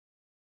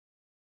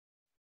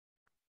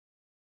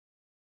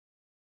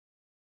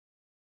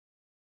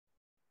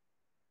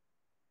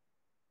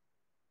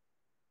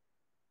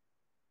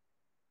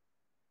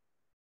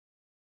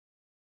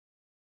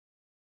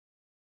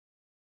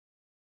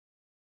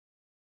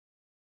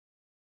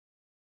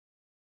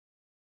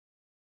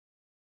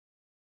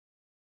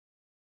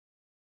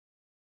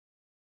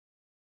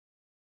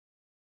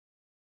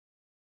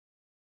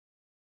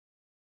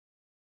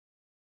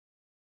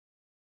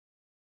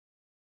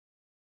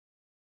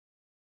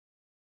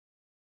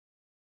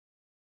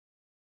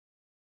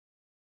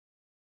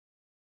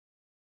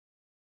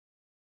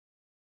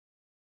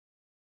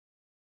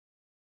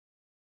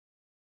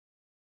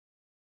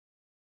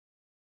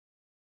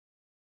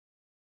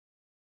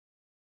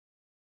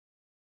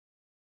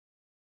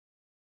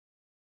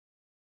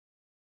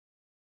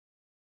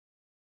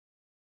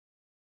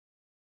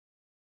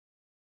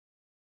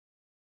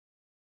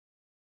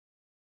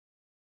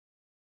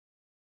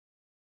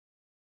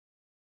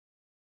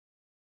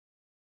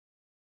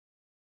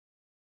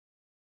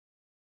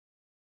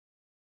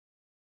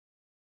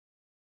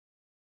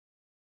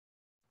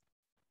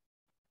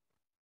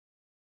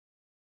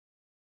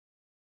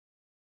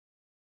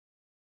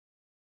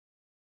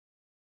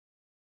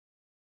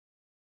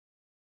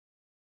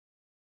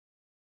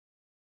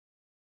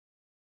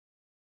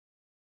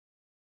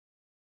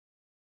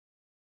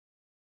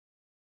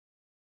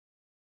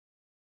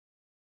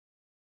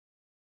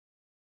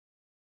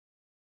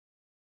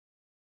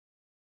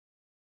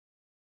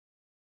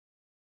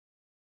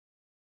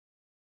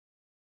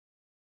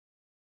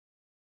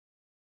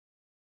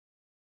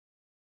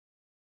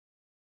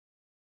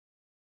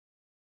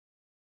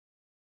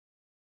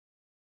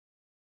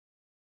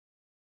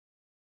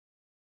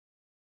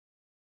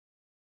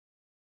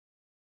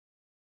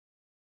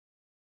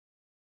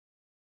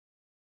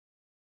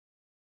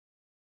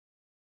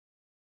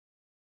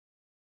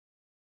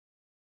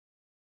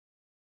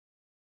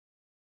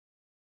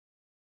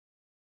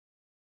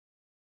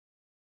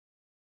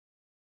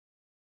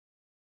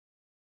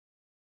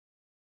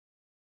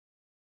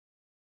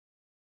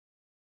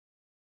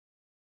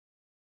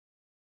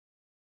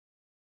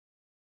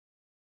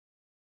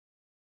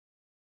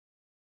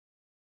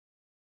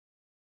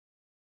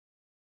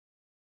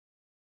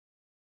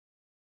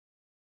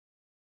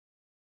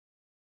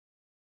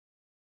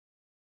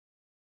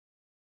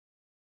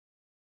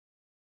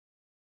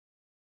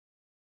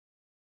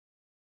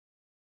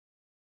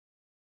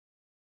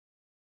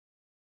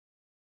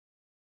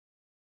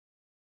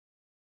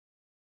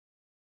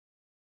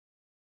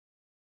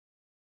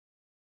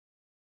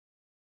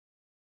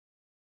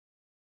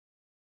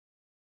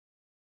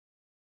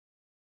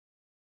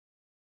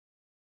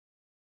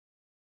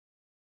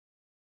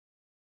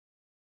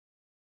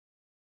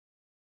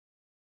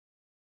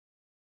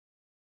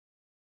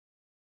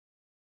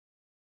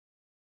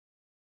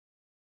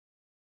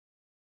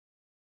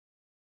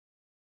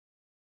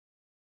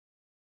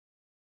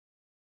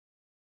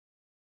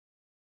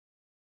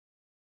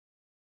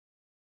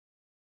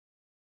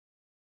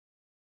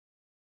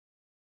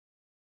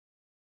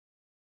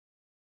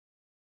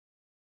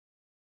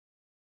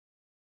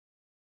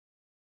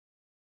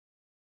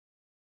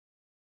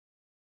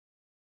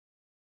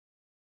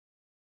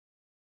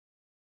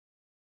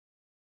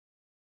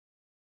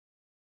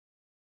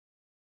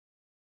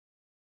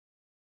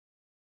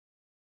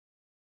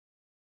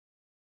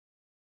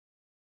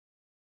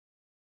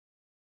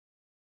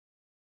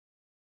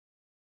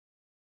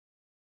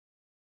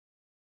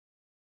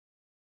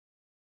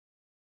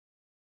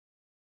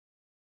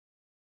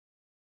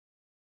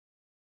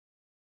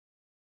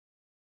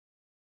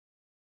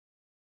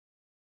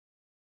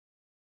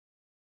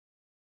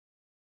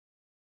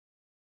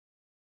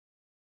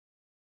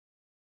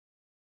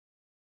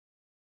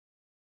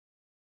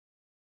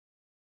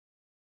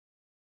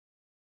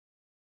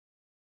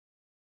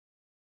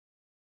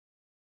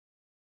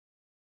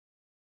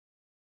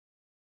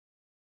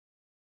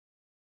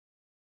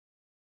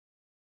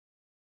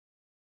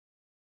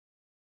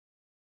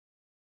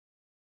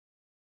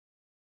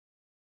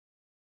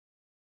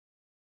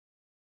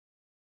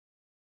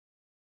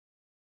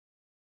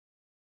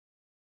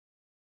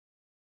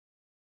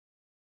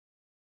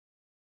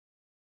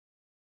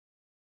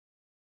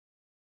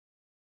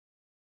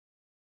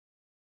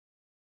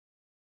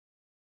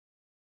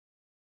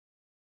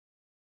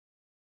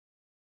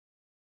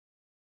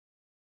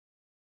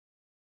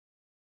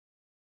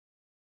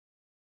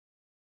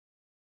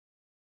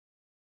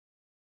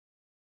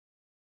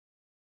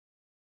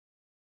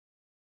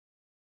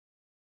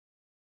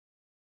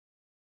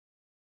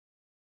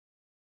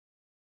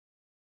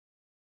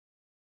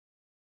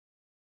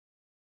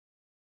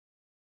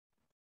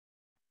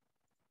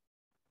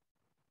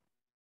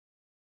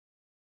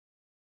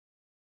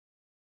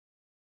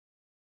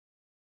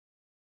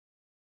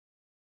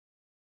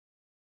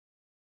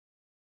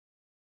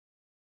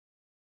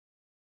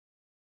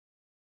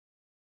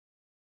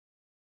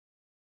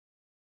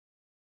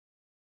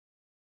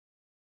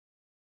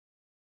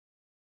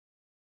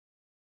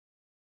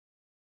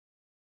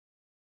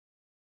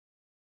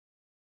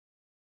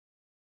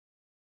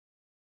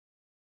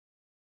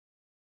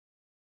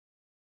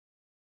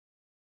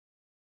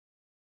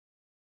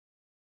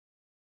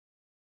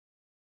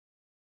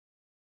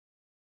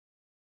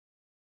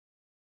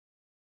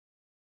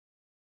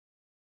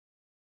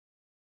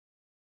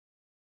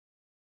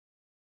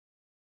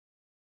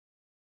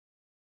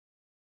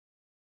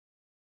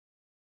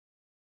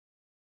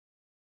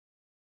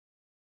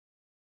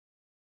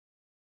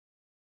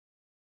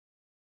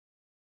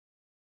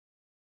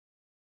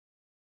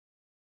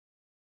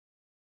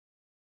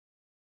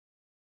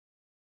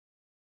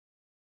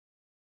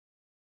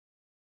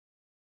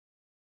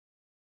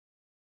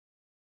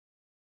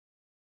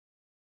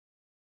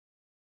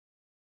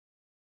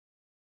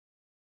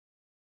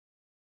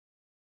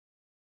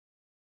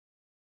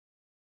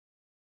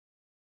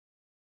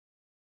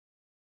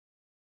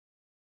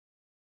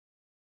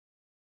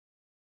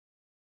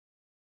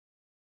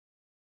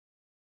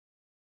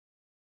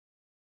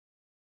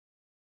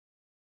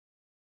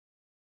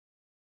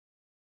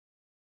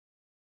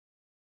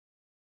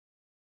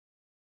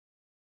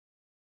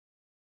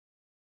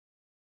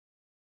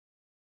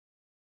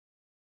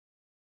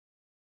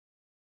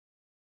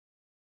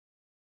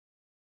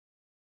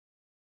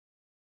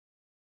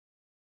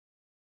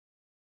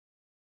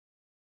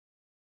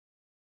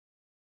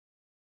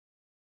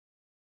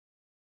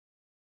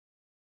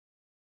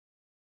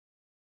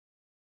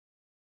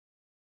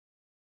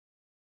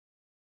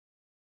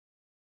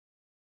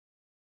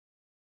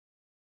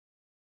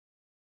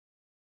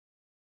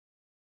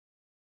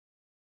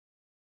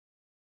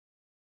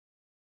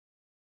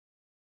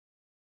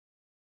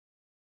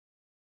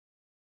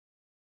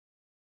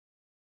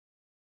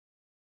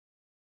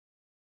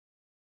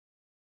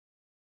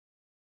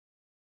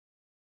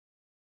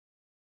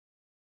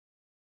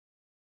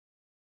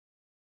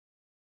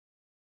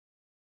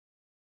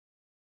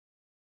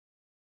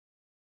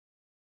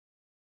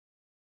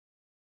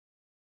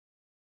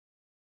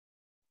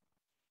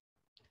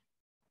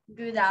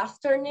Good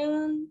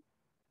afternoon.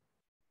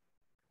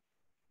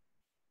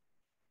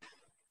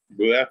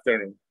 Good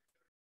afternoon.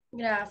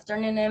 Good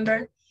afternoon,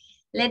 Amber.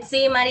 Let's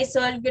see,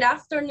 Marisol. Good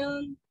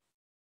afternoon.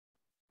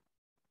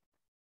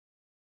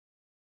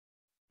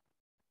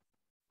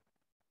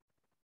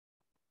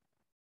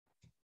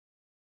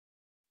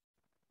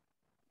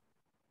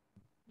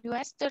 Good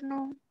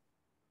afternoon.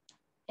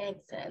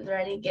 Excellent,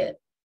 very good.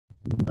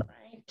 All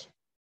right.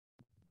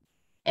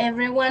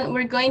 Everyone,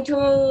 we're going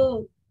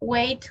to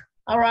wait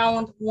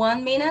around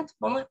 1 minute.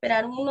 Vamos a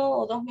esperar 1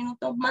 o 2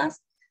 minutos más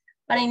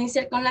para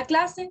iniciar con la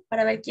clase,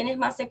 para ver quiénes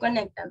más se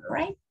conectan,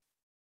 right?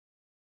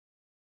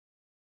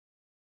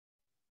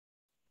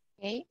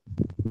 Okay.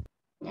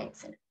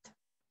 Excellent.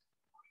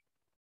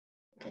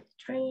 Get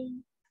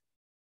trained.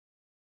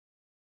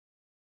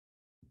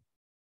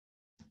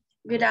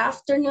 Good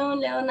afternoon,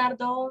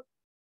 Leonardo.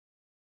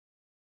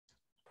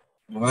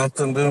 Good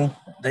afternoon,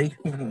 Dave.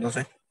 No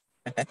sé.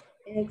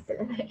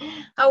 Excellent.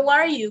 How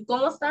are you?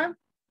 ¿Cómo está?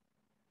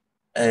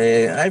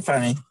 I'm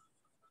fine.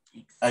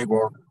 I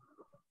work.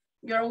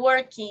 You're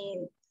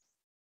working.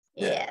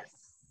 Yeah. Yes.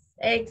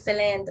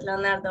 Excellent,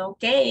 Leonardo.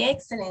 Okay,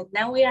 excellent.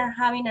 Now we are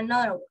having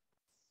another one.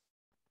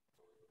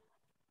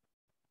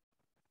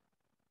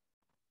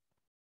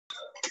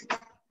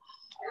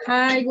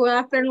 Hi, good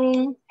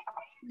afternoon.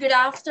 Good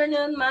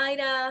afternoon,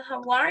 Mayra.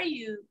 How are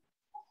you?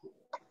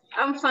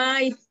 I'm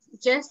fine.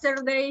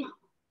 Yesterday,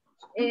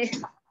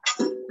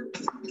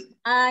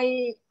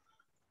 I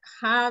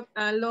had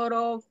a lot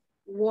of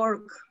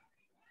work.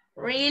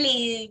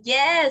 Really?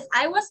 Yes.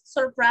 I was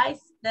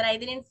surprised that I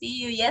didn't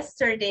see you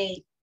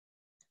yesterday.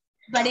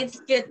 But it's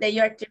good that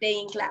you're today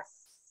in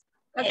class.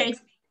 Okay.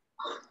 Excellent.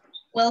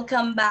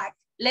 Welcome back.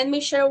 Let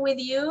me share with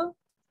you,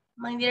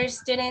 my dear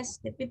students,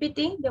 the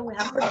PPT that we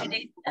have for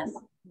today's class.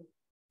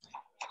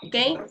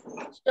 Okay,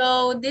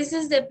 so this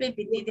is the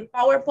PPT, the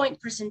PowerPoint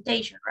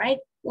presentation, right?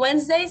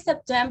 Wednesday,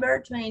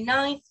 September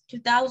 29th,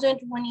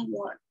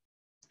 2021.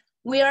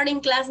 We are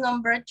in class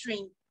number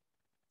 3.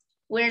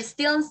 We're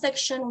still in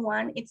section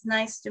 1. It's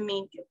nice to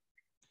meet you.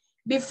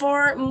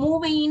 Before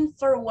moving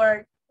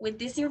forward with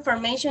this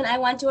information, I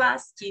want to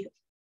ask you,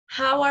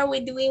 how are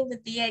we doing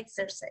with the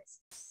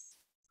exercises?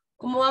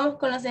 ¿Cómo vamos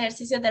con los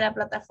ejercicios de la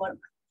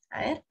plataforma? A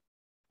ver.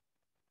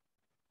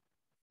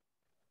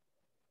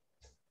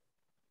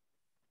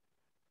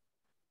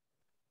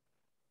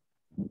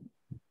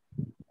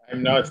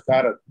 I'm not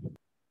started.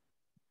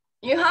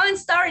 You haven't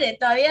started,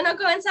 todavía no ha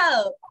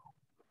comenzado.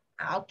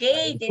 Ok,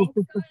 tienen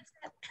que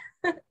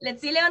comenzar.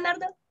 Let's see,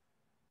 Leonardo.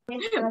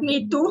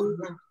 Me too.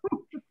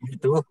 Me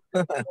too.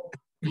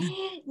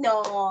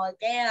 No,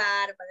 qué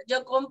bárbaro.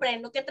 Yo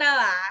comprendo que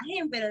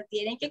trabajen, pero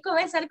tienen que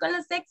comenzar con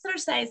los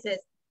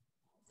exercises.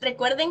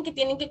 Recuerden que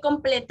tienen que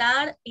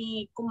completar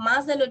con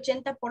más del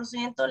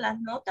 80% las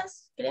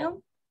notas,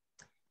 creo.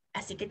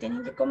 Así que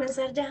tienen que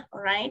comenzar ya,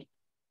 all right?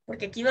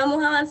 Porque aquí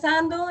vamos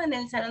avanzando en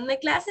el salón de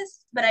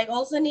clases, but I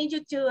also need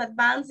you to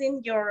advance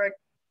in your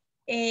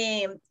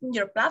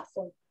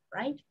platform,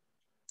 right?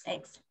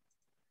 Excellent.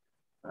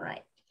 All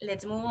right,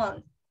 let's move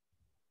on.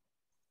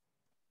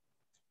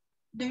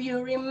 Do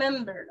you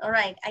remember? All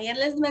right, ayer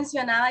les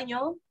mencionaba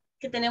yo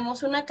que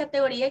tenemos una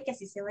categoría que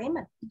así se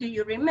llama. Do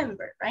you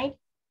remember, right?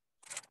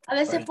 A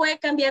veces puede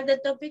cambiar de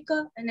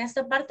tópico en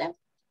esta parte,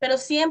 pero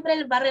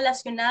siempre va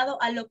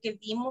relacionado a lo que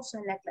vimos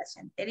en la clase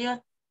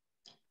anterior.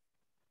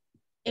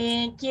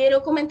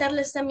 Quiero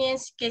comentarles también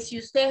que si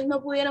ustedes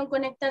no pudieron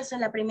conectarse a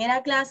la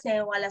primera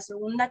clase o a la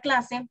segunda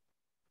clase,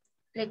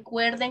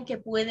 recuerden que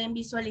pueden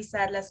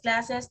visualizar las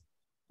clases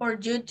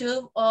por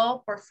YouTube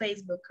o por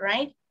Facebook,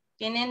 right?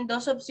 Tienen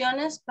 2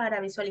 opciones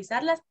para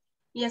visualizarlas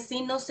y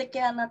así no se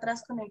quedan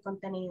atrás con el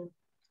contenido.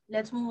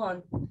 Let's move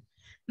on.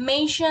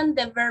 Mention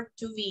the verb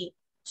to be.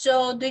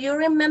 So, do you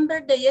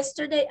remember that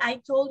yesterday I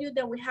told you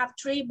that we have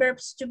 3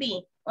 verbs to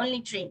be?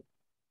 Only 3.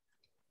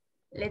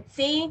 Let's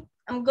see.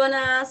 I'm gonna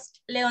ask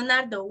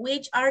Leonardo,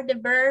 which are the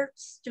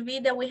verbs to be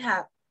that we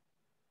have?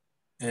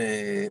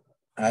 I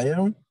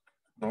am.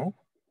 No.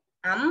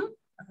 Am.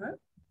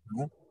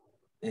 No.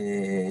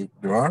 You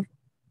are.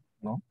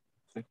 No.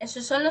 Sí.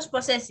 Esos son los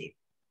possessive.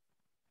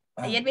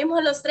 Ayer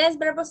vimos los 3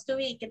 verbos to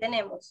be que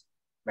tenemos.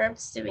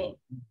 Verbs to be.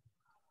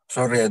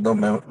 Sorry, I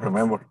don't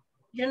remember.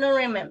 You don't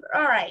remember.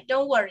 All right,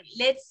 don't worry.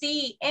 Let's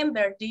see.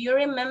 Amber, do you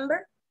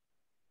remember?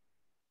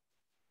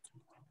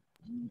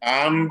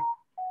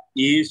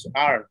 Is,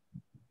 are.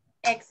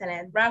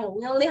 Excellent, bravo.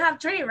 We only have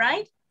 3,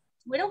 right?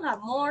 We don't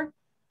have more.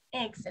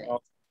 Excellent. No.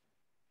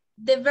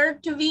 The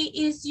verb to be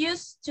is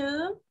used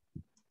to.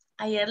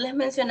 Ayer les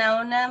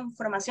mencionaba una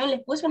información,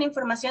 les puse una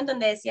información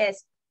donde decía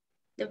eso.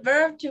 The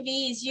verb to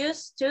be is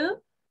used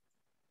to.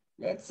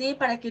 Let's see,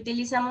 ¿para qué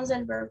utilizamos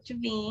el verb to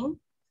be?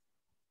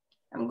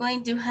 I'm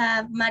going to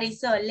have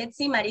Marisol. Let's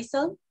see,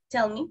 Marisol,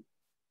 tell me.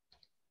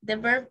 The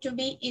verb to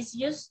be is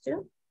used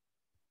to.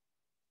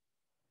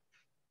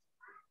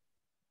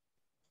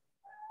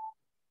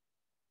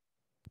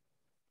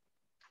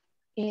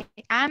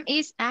 Am,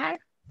 is, are.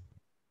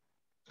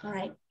 All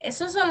right.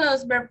 Esos son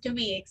los verb to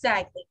be,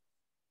 exactly.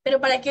 Pero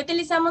 ¿para qué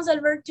utilizamos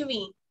el verb to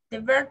be?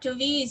 The verb to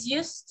be is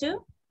used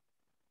to.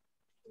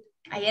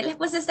 Ayer les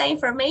puse esta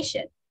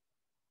information.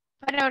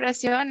 Para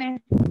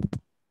oraciones,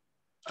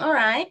 All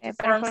right.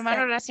 para Form formar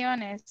set.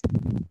 oraciones.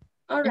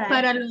 All Es right.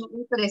 para lo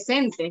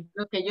presente,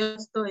 lo que yo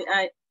estoy...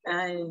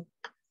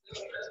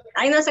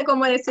 Ay, no sé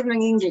cómo decirlo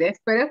en inglés,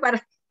 pero es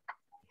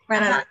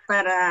Ajá.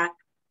 para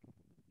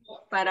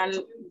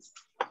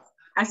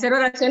hacer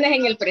oraciones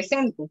en el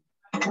presente.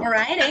 All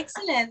right,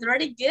 excellent,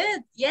 very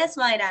good. Yes,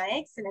 Mayra,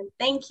 excellent,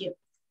 thank you.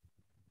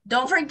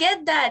 Don't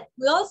forget that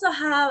we also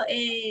have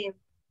a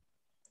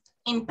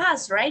in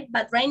past, right?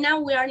 But right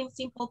now we are in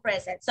simple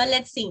present. So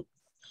let's see.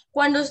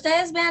 Cuando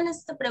ustedes vean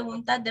esta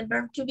pregunta, the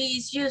verb to be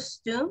is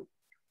used to,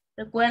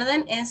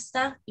 recuerden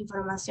esta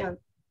información.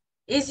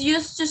 Is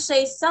used to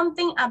say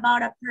something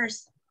about a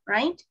person,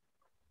 right?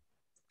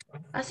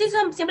 Así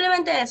son,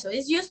 simplemente eso.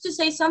 Is used to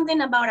say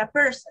something about a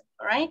person,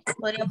 right?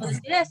 Podríamos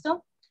decir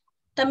eso.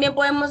 También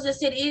podemos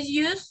decir is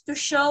used to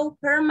show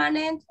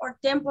permanent or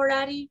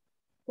temporary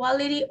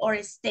quality or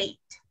state,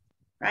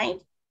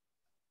 right?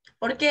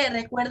 Porque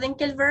recuerden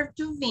que el verb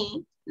to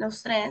be,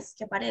 los tres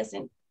que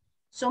aparecen,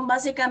 son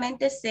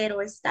básicamente ser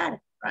o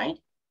estar,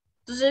 right?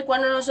 Entonces,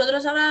 cuando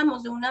nosotros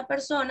hablamos de una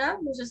persona,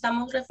 nos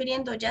estamos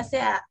refiriendo ya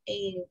sea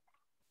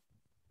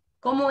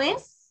cómo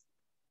es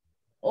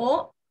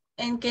o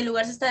en qué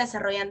lugar se está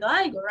desarrollando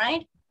algo,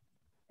 right?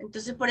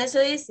 Entonces, por eso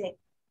dice,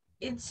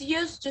 it's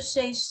used to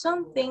say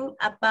something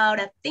about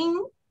a thing,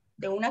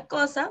 de una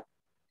cosa,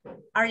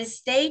 or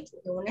state,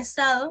 de un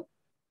estado,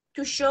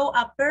 to show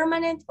a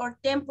permanent or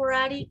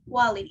temporary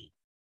quality.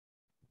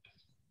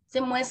 Se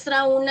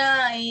muestra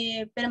una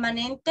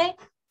permanente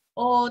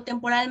o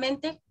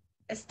temporalmente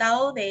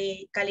estado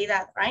de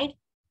calidad, right?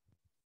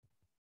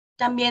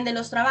 También de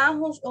los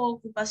trabajos o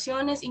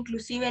ocupaciones,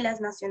 inclusive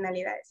las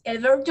nacionalidades. El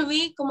verb to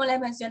be, como les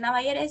mencionaba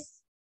ayer,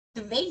 es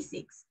the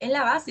basics, es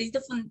la base, es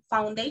the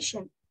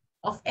foundation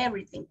of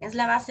everything, es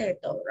la base de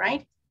todo,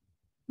 right?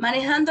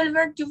 Manejando el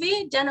verb to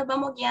be, ya nos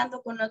vamos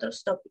guiando con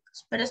otros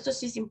tópicos, pero esto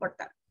sí es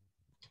importante.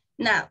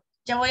 Now,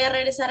 ya voy a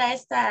regresar a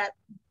esta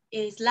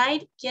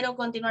slide. Quiero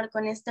continuar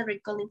con este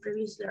recalling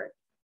previous learning.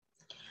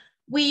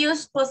 We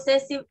use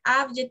possessive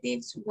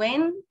adjectives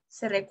when,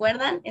 ¿se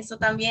recuerdan? Eso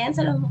también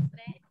se los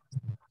mostré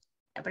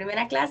la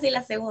primera clase y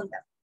la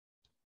segunda.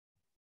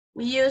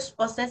 We use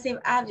possessive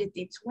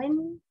adjectives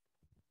when.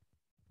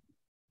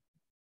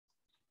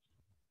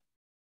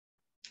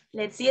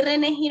 Let's see,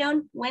 René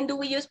Girón. When do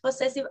we use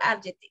possessive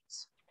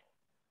adjectives?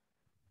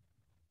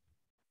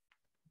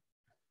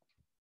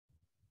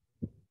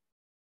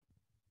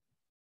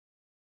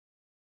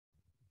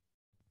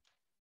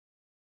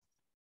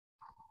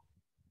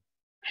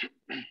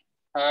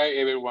 Hi,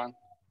 everyone.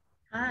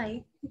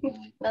 Hi,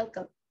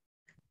 welcome.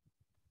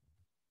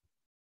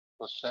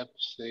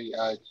 Possessive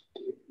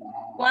adjective.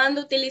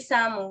 ¿Cuándo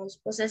utilizamos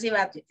possessive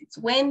adjectives?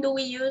 When do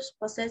we use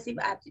possessive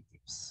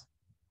adjectives?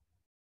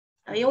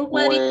 Había un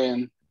cuadrito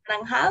When,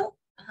 anaranjado.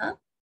 Ajá.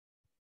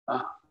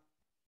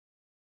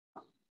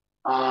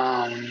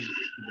 um,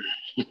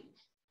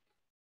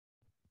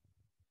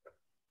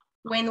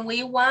 When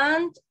we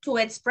want to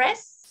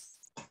express.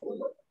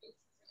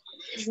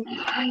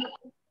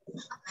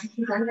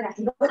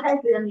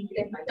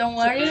 Don't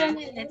worry,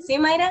 René. Let's see,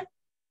 Mayra.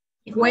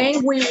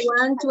 When we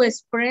want to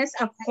express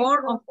a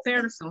form of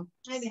person.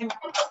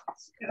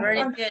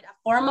 Very good. A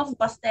form of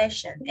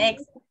possession.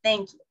 Excellent.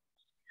 Thank you.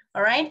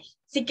 All right.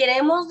 Si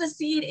queremos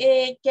decir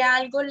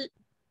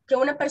que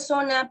una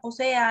persona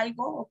posee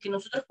algo o que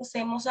nosotros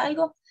poseemos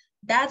algo,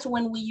 that's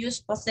when we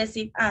use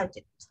possessive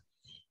adjectives.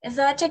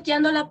 Estaba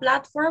chequeando la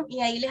platform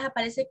y ahí les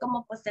aparece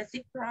como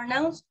possessive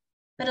pronouns,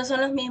 pero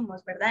son los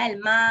mismos, ¿verdad? El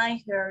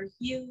my, her,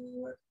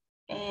 you,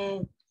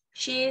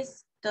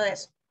 she's, todo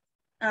eso.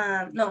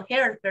 No,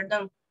 her,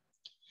 perdón.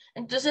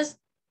 Entonces,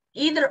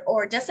 either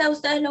or, ya sea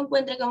ustedes lo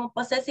encuentren como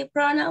possessive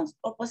pronouns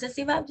o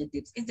possessive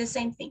adjectives, it's the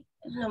same thing.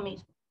 Es lo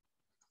mismo.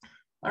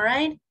 All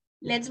right,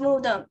 let's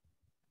move on.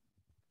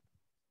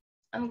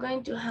 I'm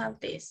going to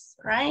have this,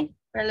 right?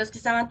 Para los que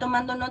estaban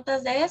tomando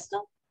notas de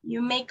esto,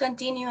 you may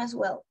continue as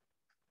well.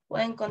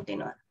 Pueden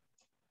continuar.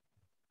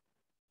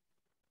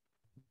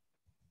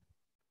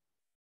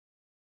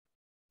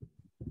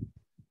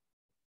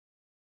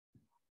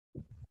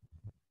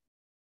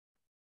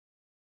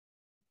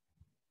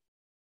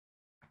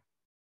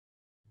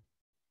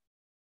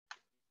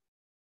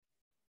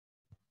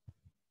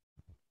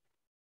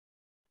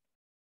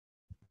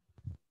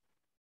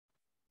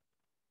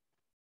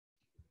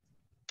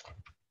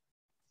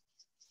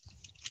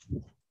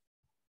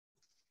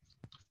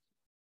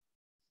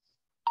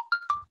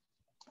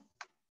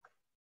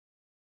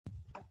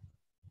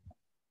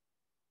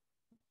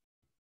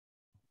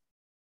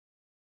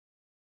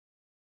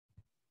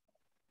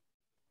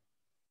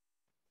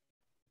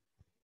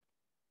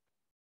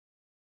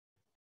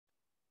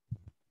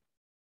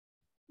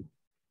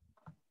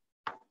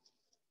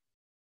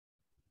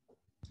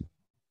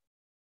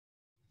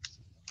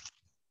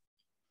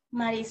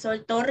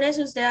 Marisol Torres,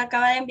 usted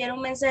acaba de enviar un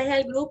mensaje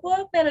al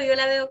grupo, pero yo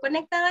la veo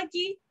conectada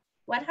aquí.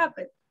 What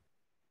happened?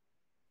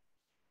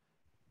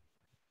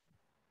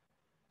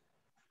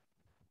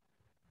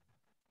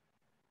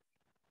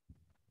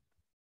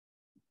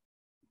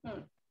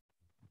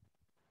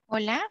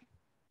 Hola.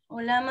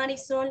 Hola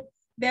Marisol.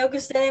 Veo que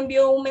usted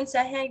envió un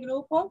mensaje al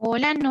grupo.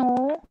 Hola,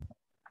 no.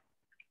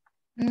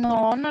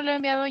 No, no lo he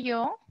enviado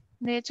yo.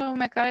 De hecho,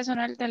 me acaba de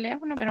sonar el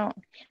teléfono, pero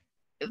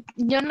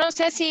yo no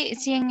sé si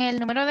en el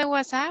número de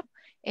WhatsApp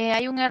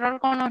hay un error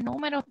con los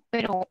números,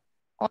 pero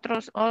otro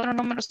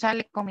número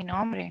sale con mi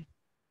nombre.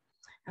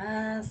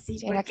 Ah, sí,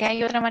 ¿Será que porque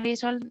hay otra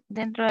Marisol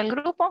dentro del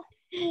grupo?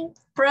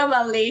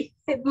 probably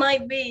it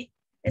might be.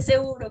 Es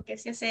seguro que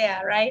sí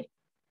sea, right?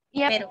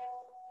 Y, a- Pero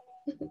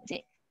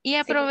sí, y sí, porque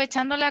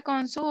aprovechando la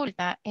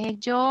consulta,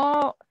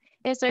 yo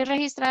estoy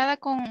registrada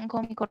con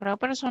mi correo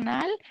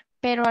personal,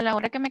 pero a la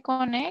hora que me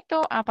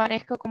conecto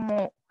aparezco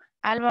como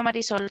Alba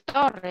Marisol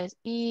Torres.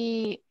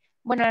 Y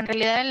bueno, en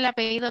realidad el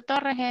apellido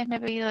Torres es mi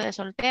apellido de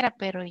soltera,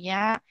 pero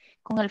ya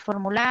con el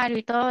formulario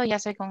y todo, ya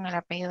soy con el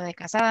apellido de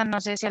casada.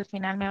 No sé si al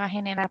final me va a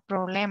generar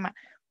problema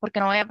porque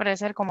no voy a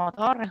aparecer como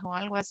Torres o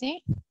algo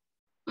así.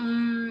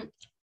 mm,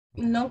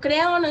 no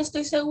creo, no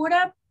estoy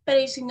segura, pero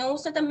y si no,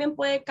 usted también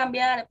puede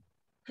cambiar.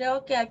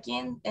 Creo que aquí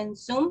en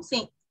Zoom,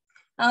 sí.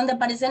 A donde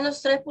aparecen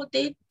los tres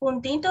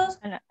puntitos,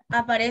 Hola.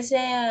 aparece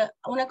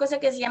una cosa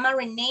que se llama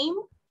rename,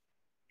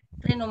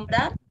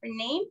 renombrar,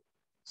 rename.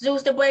 Entonces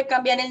usted puede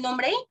cambiar el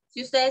nombre ahí,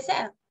 si usted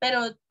desea,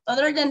 pero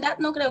other than that,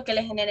 no creo que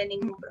le genere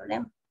ningún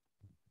problema.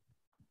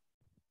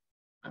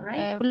 All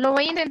right. Lo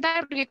voy a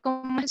intentar porque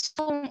como es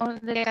Zoom o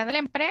de la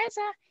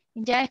empresa,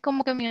 ya es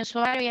como que mi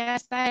usuario ya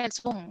está el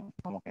Zoom,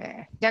 como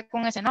que ya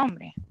con ese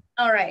nombre.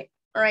 All right.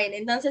 All right.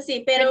 Entonces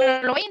sí, pero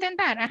Pero lo voy a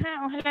intentar,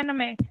 ajá, ojalá no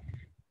me,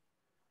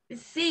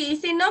 sí,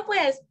 si no,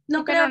 pues no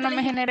espero creo que no le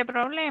me genere. genere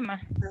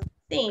problema.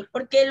 Sí,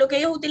 porque lo que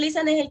ellos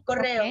utilizan es el Ok,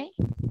 correo.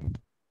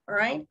 All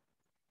right.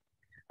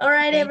 All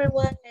right, ok.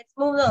 everyone, let's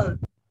move on.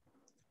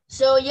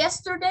 So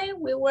yesterday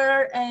we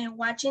were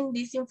watching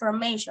this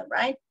information,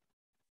 right?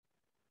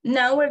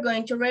 Now we're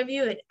going to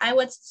review it. I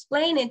was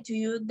explaining to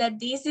you that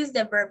this is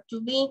the verb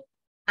to be.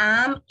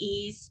 Am,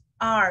 is,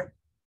 are.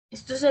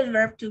 Esto es el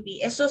verb to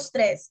be. Esos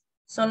tres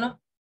son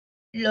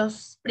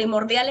los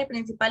primordiales,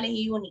 principales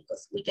y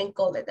únicos. We can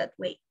call it that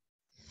way.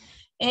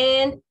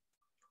 And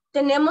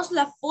tenemos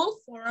la full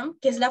form,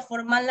 que es la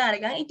forma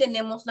larga, y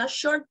tenemos la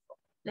short form.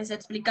 Les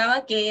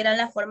explicaba que era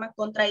la forma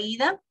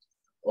contraída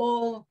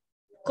o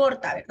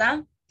corta,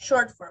 ¿verdad?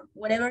 Short form,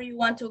 whatever you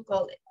want to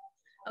call it.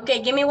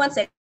 Okay, give me 1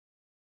 second.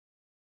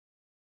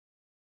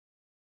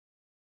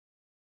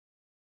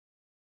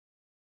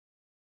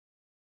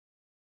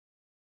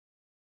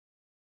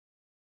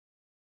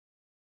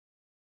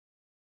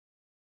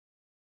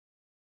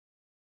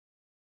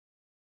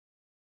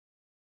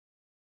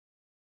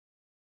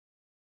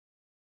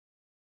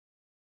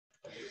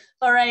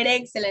 All right,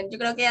 excellent. Yo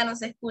creo que ya no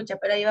se escucha,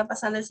 pero ahí va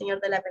pasando el señor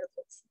de la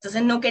verdura.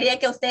 Entonces no quería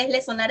que a ustedes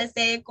les sonara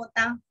ese eco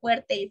tan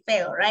fuerte y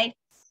feo, right?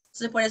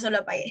 Entonces por eso lo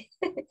apagué.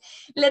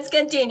 Let's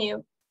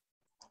continue.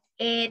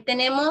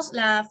 Tenemos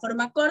la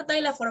forma corta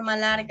y la forma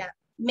larga.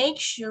 Make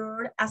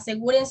sure,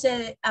 asegúrense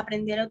de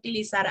aprender a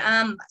utilizar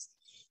ambas.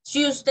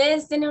 Si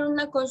ustedes tienen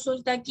una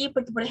consulta aquí,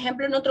 porque por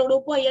ejemplo en otro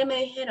grupo ayer me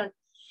dijeron,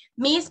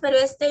 Miss, pero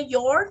este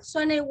your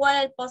suena igual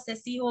al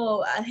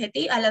posesivo,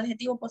 al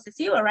adjetivo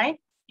posesivo, right?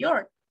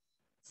 Your.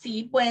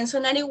 Sí, pueden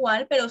sonar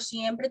igual, pero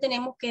siempre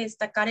tenemos que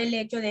destacar el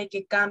hecho de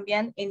que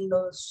cambian en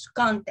los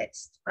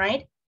contexts,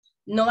 right?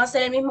 No va a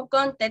ser el mismo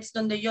context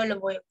donde yo lo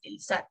voy a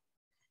utilizar.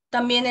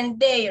 También el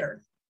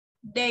their,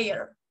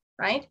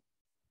 right?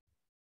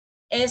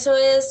 Eso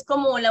es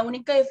como la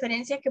única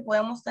diferencia que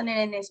podemos tener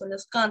en eso,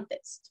 los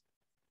contexts,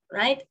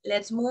 right?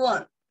 Let's move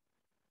on.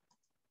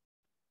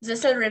 Ese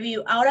es el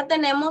review. Ahora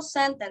tenemos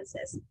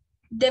sentences.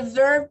 The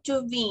verb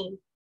to be.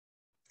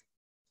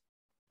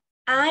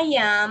 I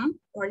am,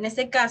 o en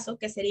este caso,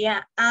 que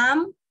sería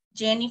am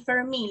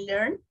Jennifer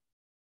Miller.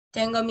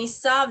 Tengo mi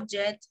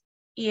subject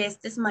y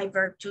este es my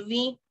verb to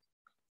be.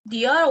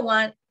 The other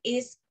one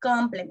is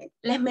complement.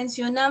 Les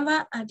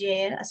mencionaba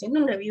ayer, haciendo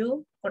un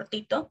review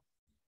cortito,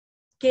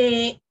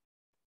 que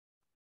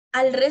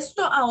al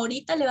resto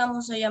ahorita le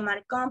vamos a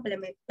llamar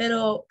complement,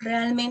 pero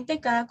realmente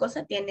cada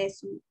cosa tiene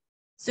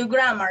su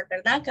grammar,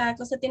 ¿verdad? Cada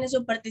cosa tiene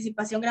su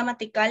participación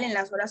gramatical en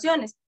las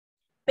oraciones.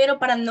 Pero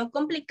para no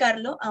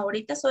complicarlo,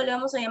 ahorita solo le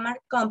vamos a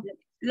llamar complement.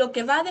 Lo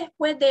que va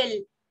después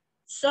del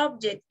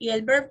subject y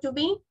el verb to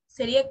be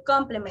sería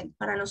complement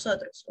para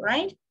nosotros,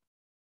 right?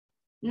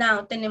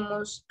 Now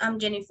tenemos I'm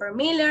Jennifer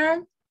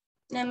Miller.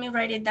 Let me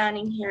write it down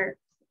in here.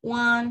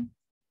 1,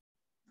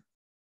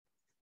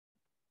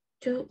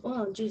 2,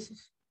 oh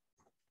Jesus.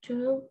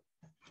 2,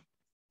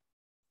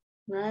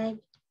 right,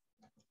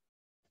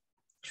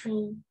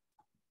 3,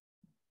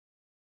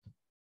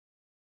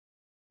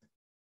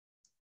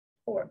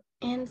 4,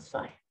 and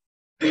 5.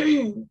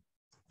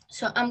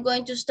 So I'm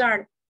going to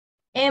start.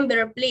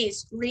 Amber,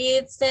 please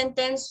read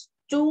sentence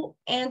 2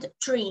 and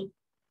 3.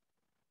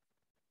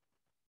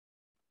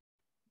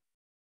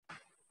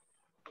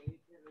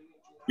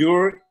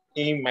 You're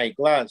in my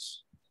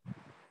class.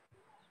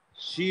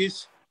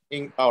 She's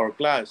in our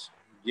class.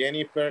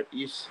 Jennifer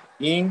is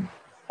in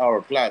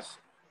our class.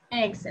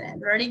 Excellent,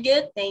 very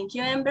good. Thank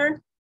you,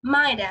 Amber.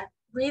 Mayra,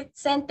 read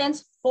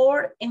sentence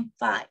 4 and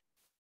 5.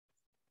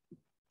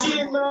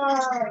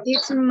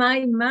 It's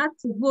my math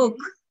book.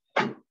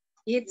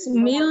 It's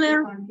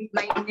Miller.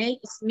 My name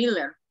is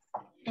Miller.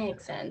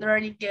 Excellent,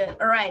 very good.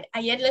 All right,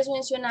 ayer les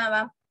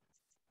mencionaba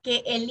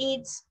que el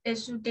it's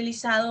es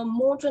utilizado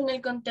mucho en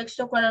el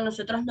contexto cuando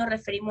nosotros nos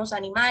referimos a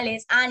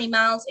animales,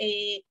 animals,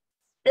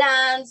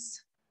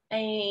 plants,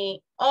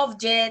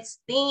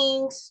 objects,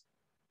 things,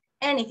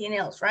 anything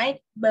else,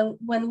 right? But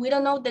when we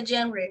don't know the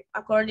genre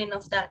according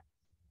of that.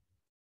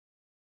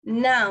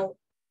 Now,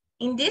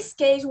 in this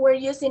case, we're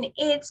using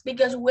it's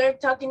because we're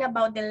talking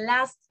about the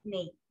last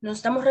name. Nos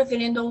estamos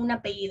refiriendo a un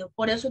apellido.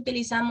 Por eso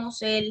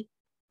utilizamos el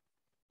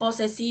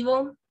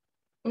posesivo.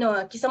 No,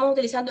 aquí estamos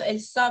utilizando el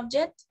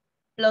subject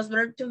plus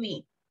verb to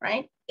be,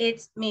 right?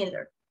 It's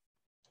Miller.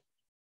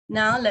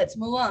 Now, let's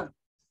move on.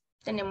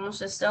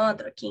 Tenemos este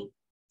otro aquí.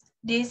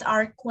 These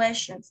are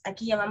questions.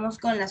 Aquí ya vamos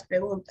con las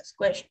preguntas,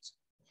 questions.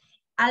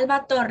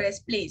 Alba Torres,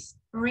 please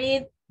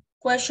read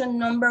question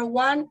number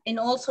 1 and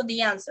also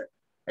the answer.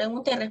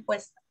 Pregunta y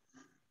respuesta.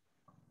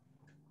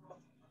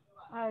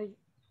 Are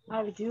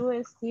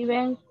you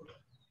Steven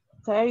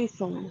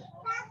Harrison?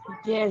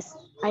 Yes,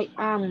 I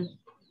am.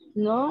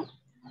 No,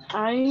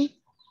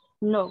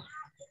 no.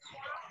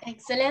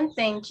 Excellent,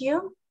 thank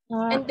you.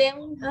 And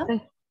then,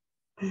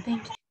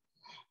 thank you.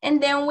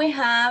 And then we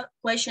have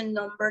question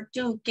number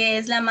 2, que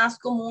es la más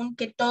común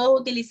que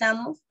todos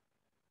utilizamos,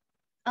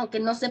 aunque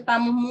no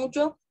sepamos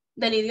mucho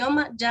del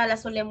idioma, ya la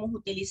solemos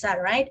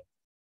utilizar, right?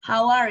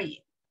 How are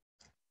you?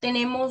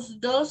 Tenemos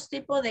dos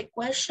tipos de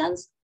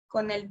questions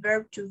con el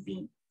verb to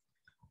be.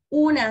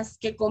 Unas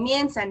que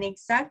comienzan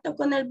exacto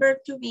con el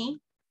verb to be,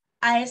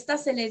 a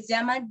estas se les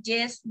llama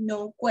yes,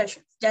 no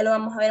questions. Ya lo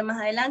vamos a ver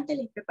más adelante,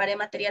 les preparé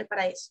material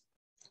para eso.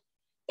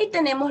 Y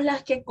tenemos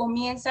las que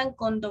comienzan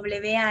con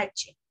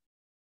WH.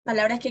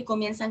 Palabras que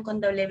comienzan con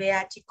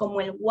WH,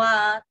 como el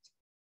what,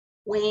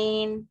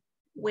 when,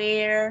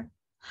 where,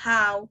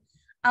 how.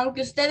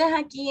 Aunque ustedes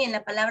aquí en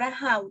la palabra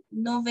how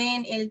no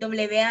ven el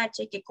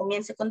WH que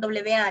comience con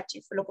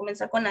WH, solo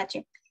comienza con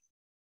H,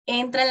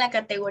 entra en la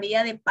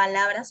categoría de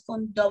palabras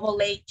con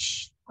double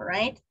H,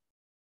 right?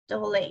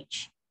 Double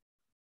H.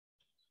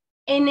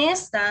 En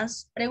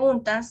estas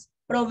preguntas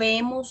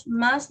proveemos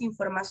más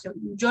información.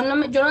 Yo no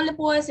le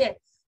puedo decir,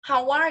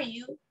 how are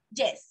you?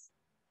 Yes.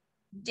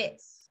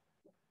 Yes.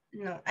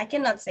 No, I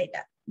cannot say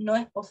that. No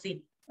es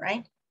posible,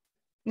 right?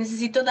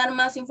 Necesito dar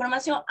más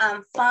información.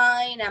 I'm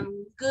fine,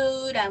 I'm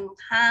good, I'm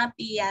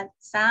happy, I'm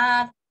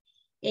sad,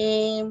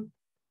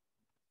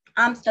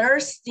 I'm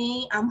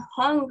thirsty, I'm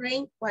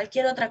hungry,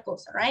 cualquier otra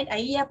cosa, right?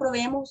 Ahí ya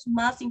proveemos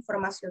más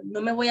información.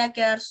 No me voy a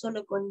quedar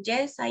solo con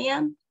yes, I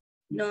am,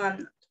 no, I'm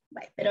not.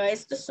 Vale, pero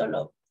esto es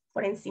solo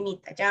por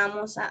encimita. Ya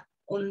vamos a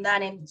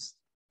ahondar en esto.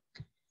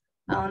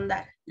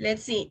 Ahondar.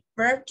 Let's see.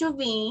 Verb to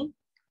be,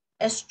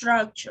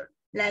 structure.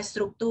 La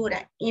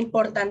estructura.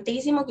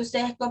 Importantísimo que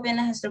ustedes copien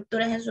las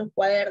estructuras en sus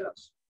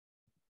cuadernos.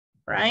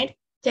 Right?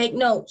 Take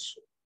notes.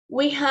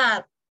 We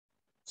have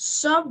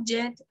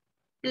subject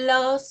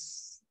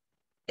plus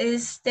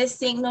este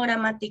signo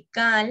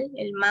gramatical,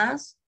 el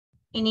más,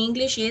 in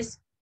English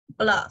is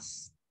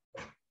plus.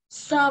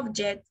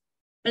 Subject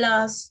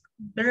plus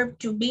verb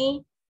to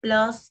be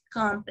plus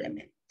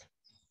complement.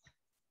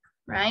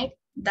 Right?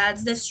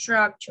 That's the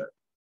structure.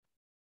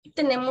 Y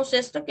tenemos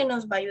esto que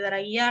nos va a ayudar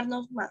a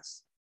guiarnos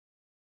más.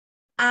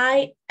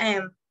 I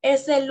am.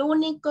 Es el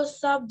único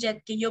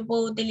subject que yo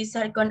puedo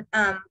utilizar con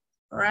am,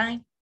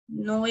 right?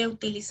 No voy a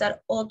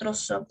utilizar otro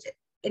subject.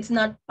 It's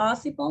not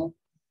possible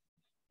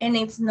and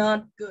it's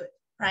not good,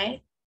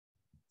 right?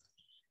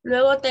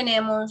 Luego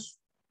tenemos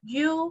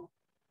you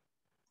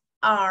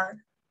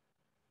are,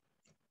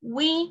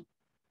 we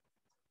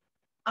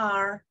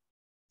are,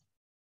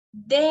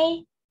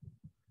 they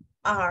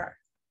are,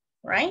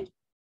 right?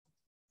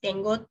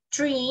 Tengo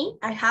three,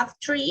 I have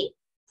three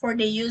for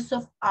the use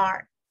of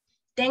are.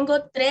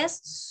 Tengo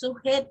tres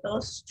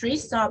sujetos, three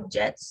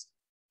subjects,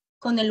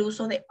 con el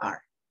uso de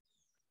are.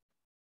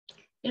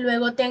 Y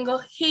luego tengo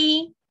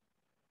he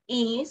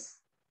is,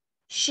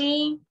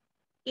 she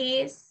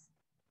is,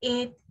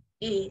 it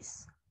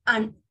is.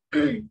 And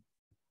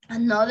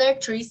another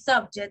three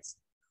subjects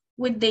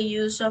with the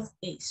use of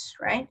is,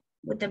 right?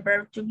 With the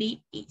verb to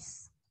be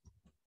is.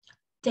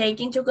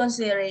 Take into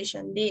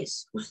consideration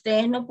this.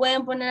 Ustedes no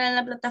pueden poner en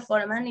la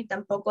plataforma ni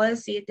tampoco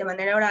decir de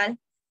manera oral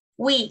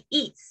we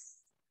is.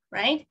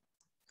 Right?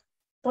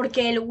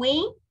 Porque el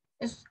we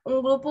es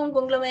un grupo, un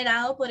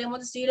conglomerado, podríamos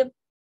decir,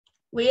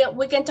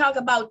 we can talk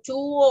about 2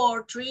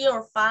 or 3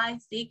 or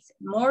 5, 6,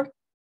 more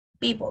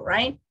people,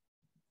 right?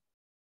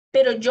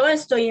 Pero yo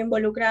estoy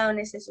involucrado en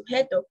ese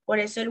sujeto, por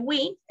eso el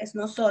we es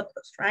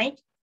nosotros, right?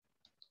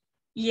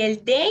 Y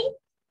el they,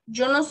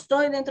 yo no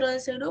estoy dentro de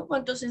ese grupo,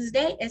 entonces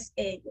they es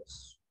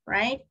ellos,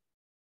 right?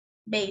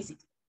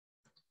 Basically.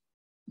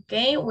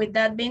 Okay, with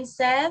that being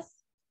said,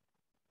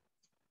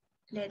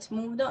 let's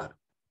move on.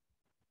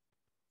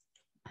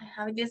 I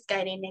have these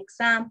guiding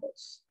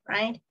examples,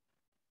 right?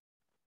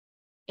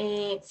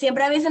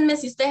 Siempre avísenme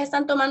si ustedes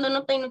están tomando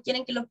nota y no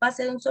quieren que lo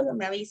pase de un solo,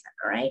 me avisan,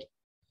 right?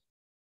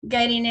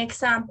 Guiding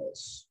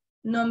examples.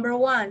 Number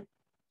 1,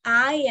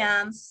 I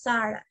am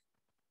Sarah.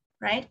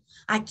 right?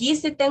 Aquí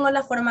sí tengo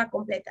la forma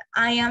completa.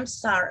 I am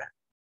Sarah.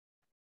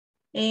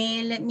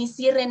 Let me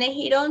see, René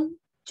Girón,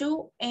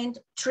 2 and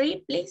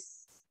 3,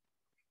 please.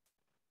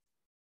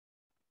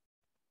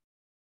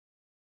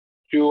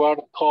 You are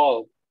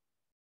tall.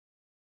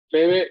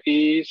 Bebe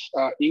is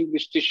an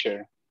English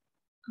teacher.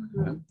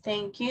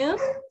 Thank you.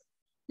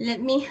 Let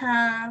me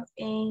have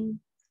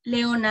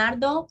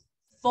Leonardo,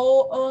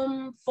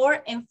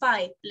 4 and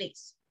 5,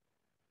 please.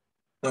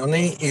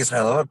 Tony is a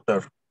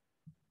doctor.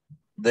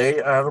 They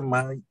are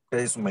my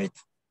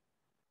classmates.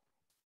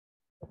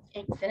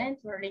 Excellent,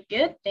 very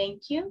good,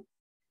 thank you.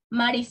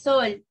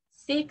 Marisol,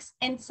 6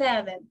 and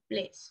 7,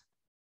 please.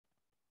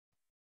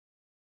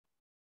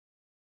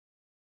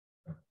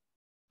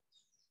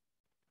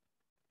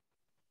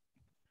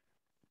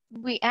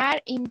 We are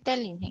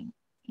intelligent.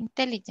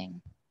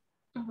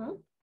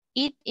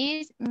 It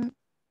is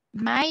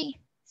my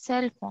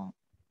cell phone.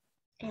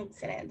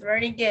 Excellent,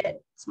 very good.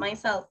 It's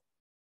myself.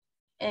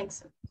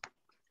 Excellent.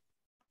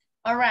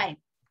 All right,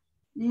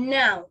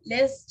 now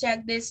let's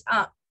check this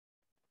out.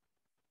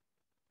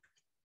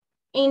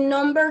 In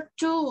number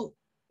 2,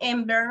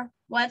 Amber,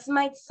 what's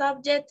my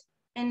subject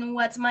and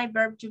what's my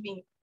verb to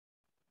be?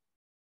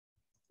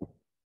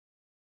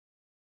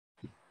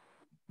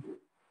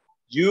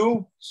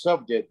 You,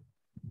 subject.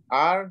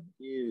 Are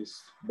is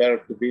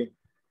verb to be.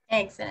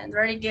 Excellent,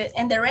 very good.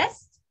 And the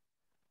rest?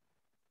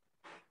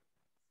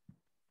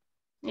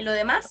 ¿Y lo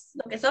demás?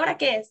 ¿Lo que sobra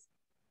qué es?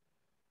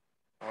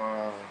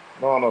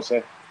 No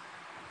sé.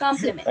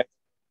 Complement.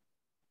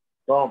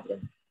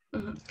 Complement.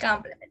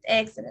 Complement,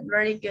 excellent,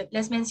 very good.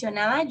 Les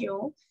mencionaba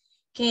yo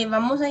que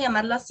vamos a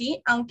llamarlo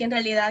así, aunque en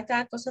realidad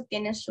cada cosa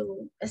tiene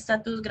su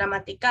estatus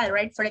gramatical,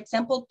 right? For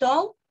example,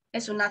 tall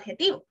es un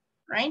adjetivo,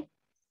 right?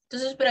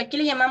 Entonces, pero aquí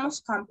le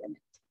llamamos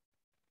complement.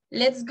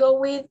 Let's go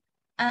with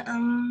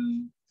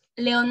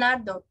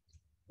Leonardo.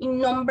 In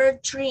number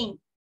 3,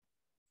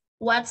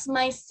 what's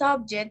my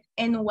subject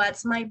and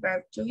what's my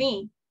verb to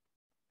be?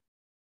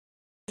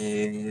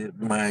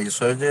 My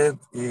subject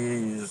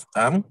is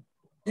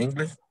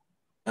English.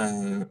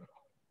 The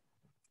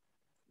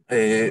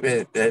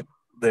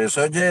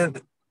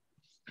subject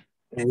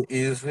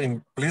is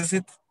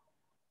implicit.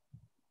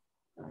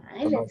 All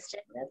right, let's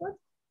check that one.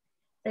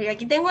 Pero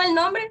aquí tengo el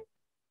nombre.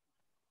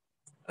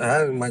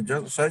 My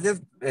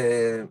subject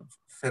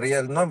sería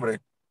el nombre.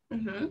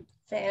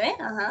 Fede,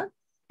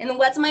 And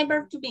what's my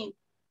verb to be?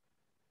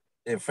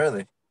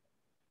 Fede.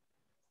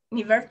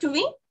 Mi verb to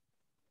be?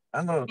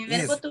 No, Mi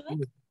verbo to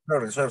be?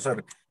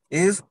 Sorry.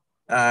 Is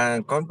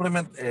a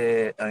complement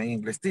an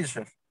English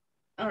teacher.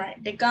 All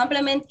right, the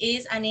complement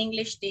is an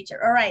English teacher.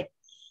 All right.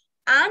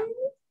 And,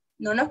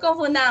 no nos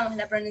confundamos,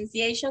 la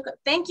pronunciation.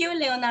 Thank you,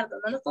 Leonardo.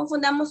 No nos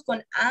confundamos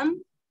con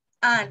an,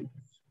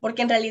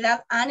 porque en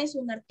realidad an es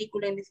un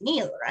artículo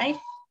indefinido, right?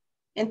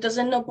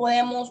 Entonces no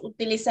podemos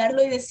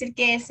utilizarlo y decir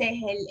que ese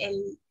es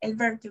el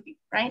verb to be,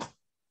 right?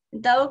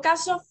 En todo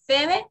caso,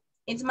 Febe,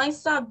 it's my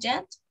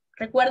subject.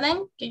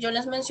 Recuerden que yo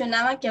les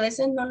mencionaba que a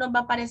veces no nos va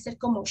a aparecer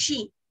como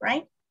she,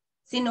 right?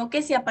 Sino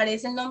que si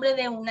aparece el nombre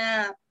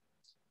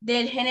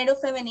del género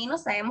femenino,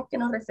 sabemos que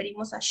nos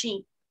referimos a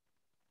she.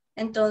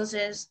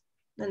 Entonces,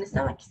 ¿dónde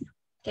estaba aquí?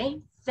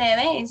 Okay.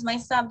 Febe is my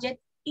subject,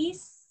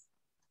 is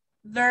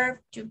verb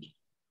to be.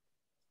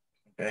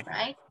 Okay.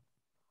 Right?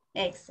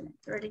 Excellent.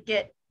 Very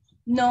good.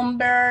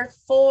 Number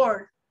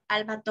 4,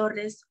 Alba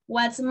Torres.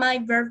 What's my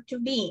verb to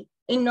be?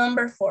 In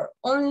number 4,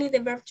 only the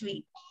verb to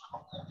be.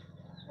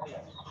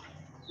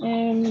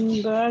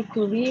 Verb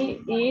to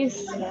be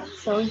is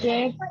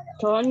subject,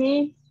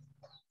 Tony,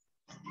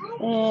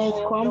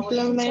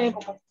 complement,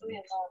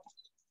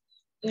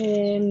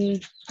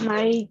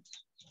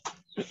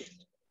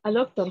 a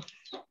doctor.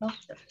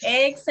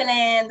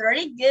 Excellent.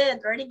 Very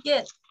good. Very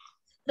good.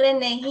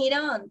 René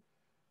Girón.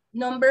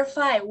 Number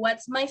 5.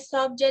 What's my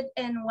subject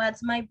and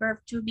what's my verb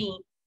to be?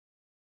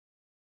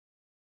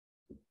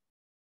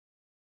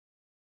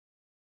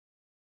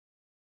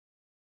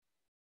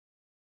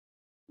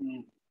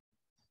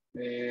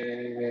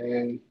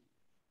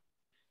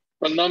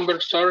 What number,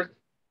 sorry?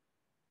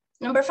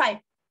 Number 5.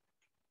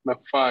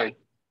 Number 5.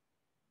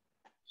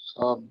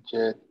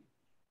 Subject.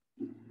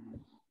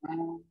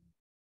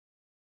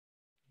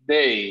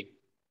 They.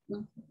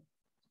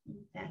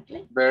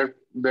 Exactly.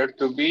 Verb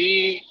to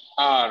be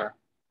are.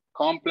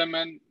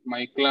 Complement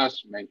my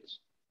classmates.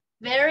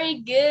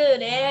 Very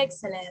good.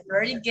 Excellent.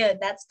 Very good.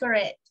 That's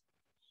correct.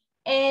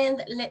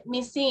 And let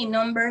me see.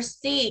 Number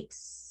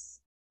 6.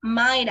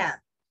 Mayra.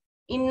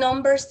 In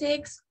number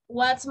 6,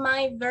 what's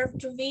my verb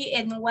to be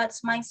and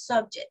what's my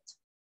subject?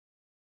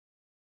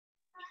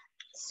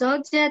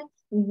 Subject,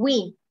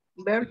 we.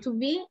 Verb to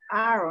be,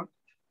 are.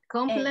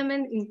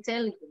 Complement,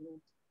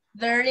 intelligent.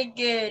 Very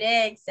good.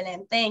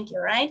 Excellent. Thank you,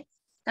 right?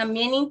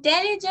 También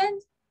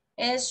intelligent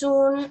es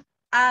un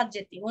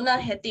adjective, un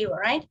adjetivo,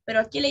 right?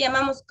 Pero aquí le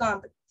llamamos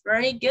complement.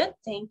 Very good.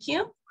 Thank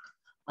you.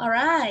 All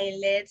right.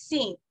 Let's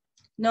see.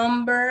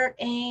 Number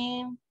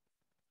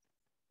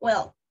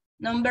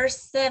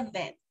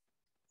 7.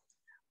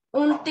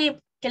 Un tip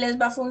que les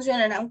va a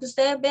funcionar, aunque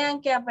ustedes vean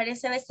que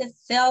aparece a veces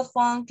cell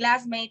phone,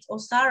 classmates o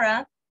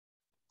Sarah,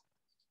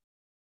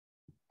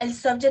 el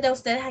subject a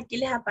ustedes aquí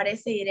les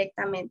aparece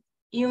directamente.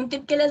 Y un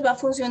tip que les va a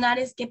funcionar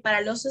es que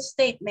para los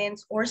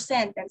statements or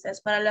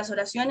sentences, para las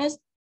oraciones,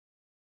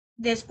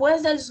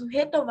 después del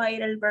sujeto va a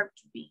ir el verb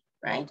to be,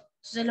 right?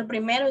 Entonces lo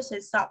primero es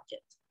el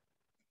subject.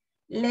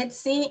 Let's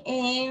see,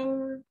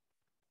 I'm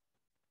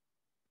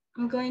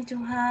going to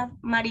have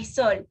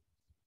Marisol.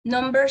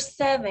 Number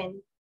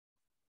 7.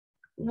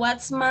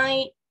 What's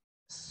my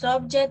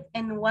subject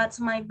and what's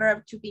my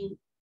verb to be?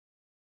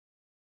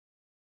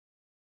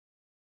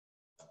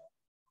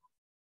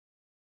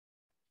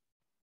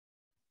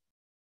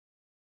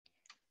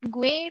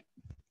 We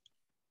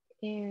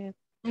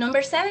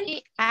Number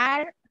 7.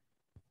 are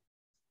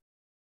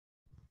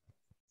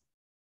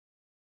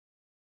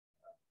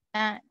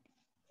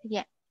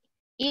yeah.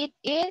 It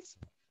is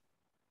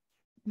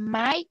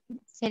my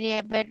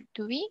sería verb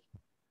to be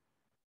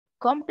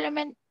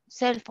complement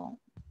cell phone.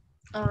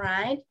 All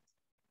right.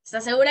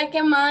 ¿Está segura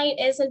que my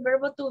es el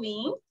verbo to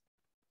be?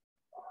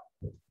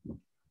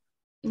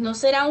 ¿No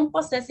será un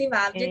possessive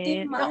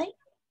adjective, No. my?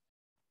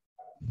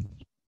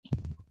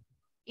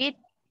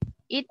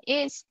 It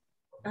is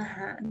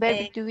Ajá.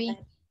 verb to be.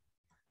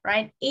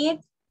 Right.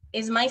 It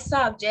is my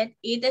subject.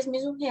 It es mi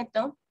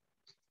sujeto.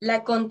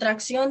 La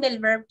contracción del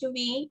verb to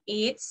be,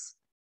 it's,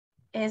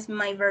 is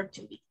my verb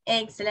to be.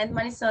 Excellent,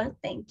 Marisol.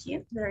 Thank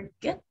you. Very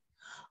good.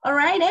 All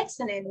right,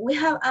 excellent. We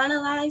have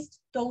analyzed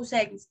those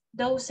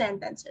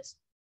sentences.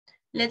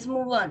 Let's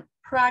move on.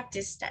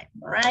 Practice time,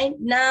 all right?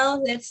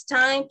 Now it's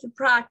time to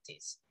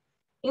practice.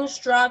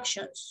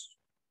 Instructions.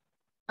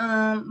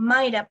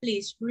 Mayra,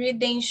 please read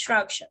the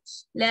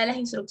instructions. Lea las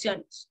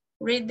instrucciones.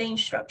 Read the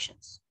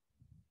instructions.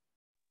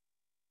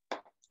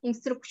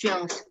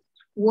 Instructions.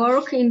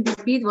 Work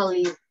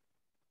individually.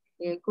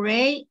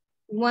 Create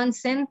one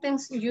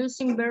sentence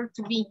using verb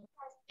to be.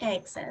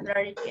 Excellent,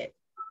 very good.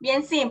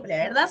 Bien simple,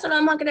 ¿verdad? Solo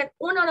vamos a crear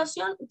una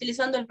oración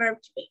utilizando el verb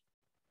to be.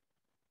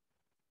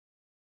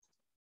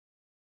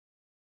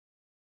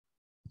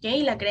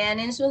 Ok, la crean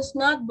en sus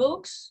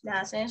notebooks,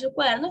 la hacen en sus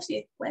cuadernos y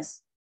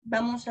después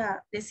vamos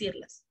a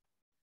decirlas.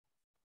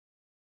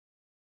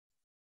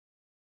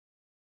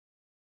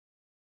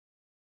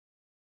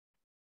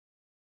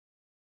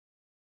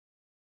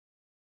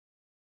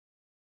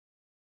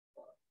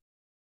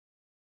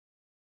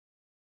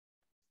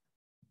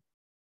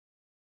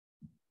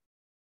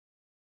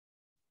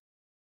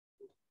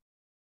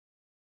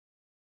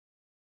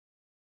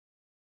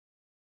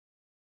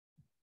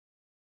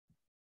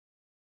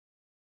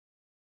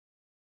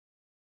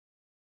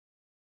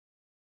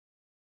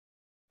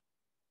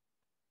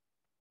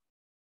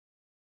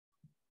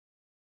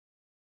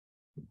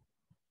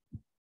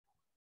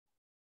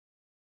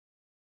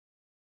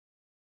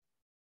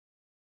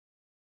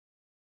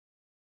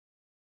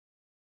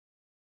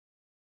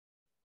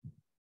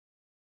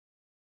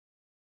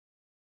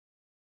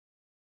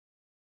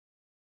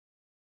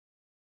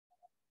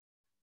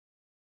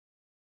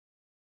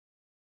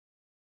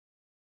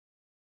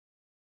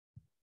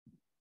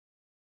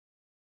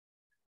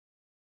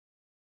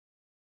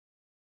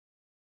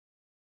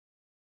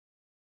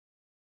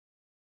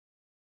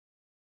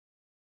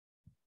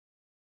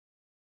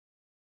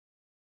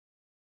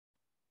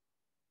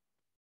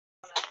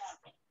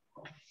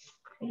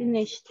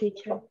 Finish,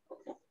 teacher.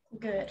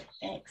 Good,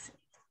 excellent.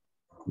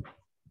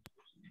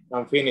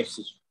 I'm finished.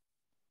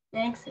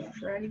 Excellent,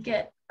 very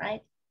good,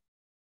 right?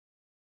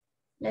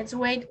 Let's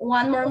wait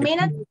one more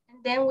minute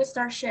and then we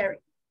start sharing.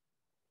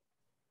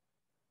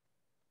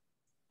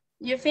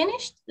 You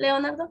finished,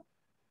 Leonardo?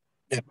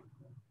 Yeah.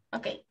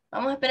 Ok,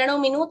 vamos a esperar un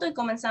minuto y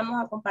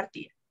comenzamos a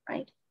compartir,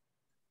 right?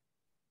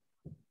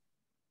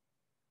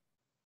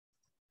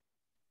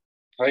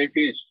 I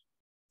finished.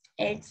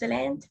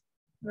 Excellent,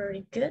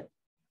 very good.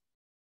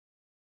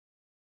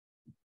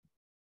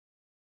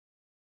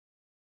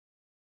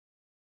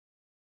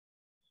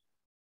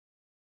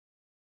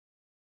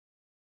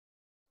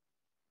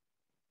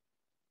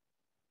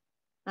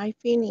 I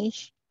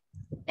finish.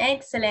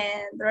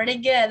 Excellent, very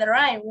good. All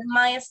right, we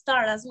might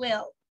start as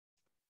well.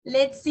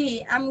 Let's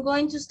see, I'm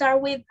going to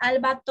start with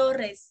Alba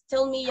Torres.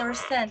 Tell me your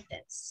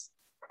sentence.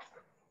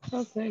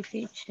 Okay,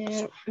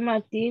 teacher.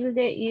 Matilde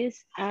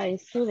is a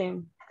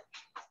student.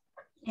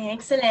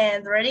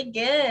 Excellent, very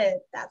good.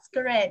 That's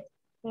correct.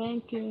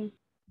 Thank you.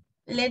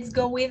 Let's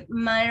go with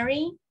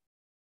Mary.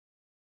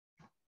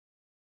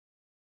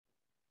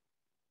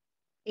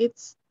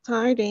 It's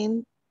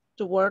tiring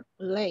to work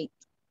late.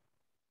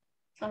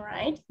 All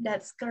right,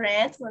 that's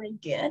correct, very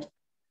good.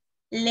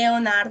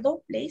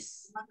 Leonardo,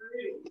 please.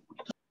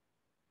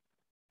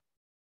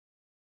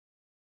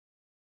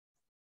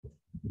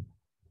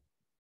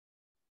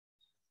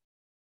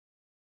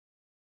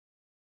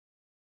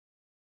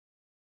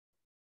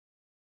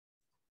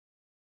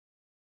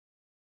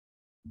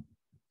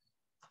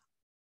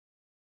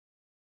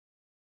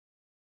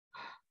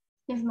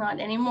 It's not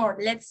anymore.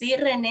 Let's see,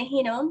 René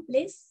Girón,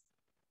 please.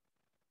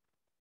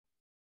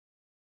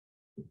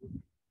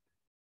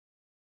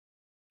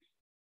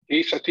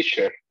 He's a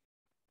teacher.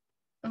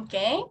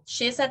 Okay,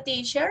 she's a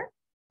teacher,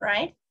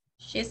 right?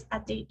 She's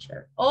a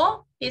teacher.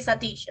 O he's a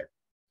teacher.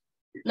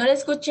 No le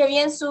escuché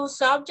bien su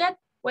subject.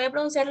 ¿Puede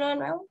pronunciarlo de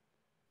nuevo?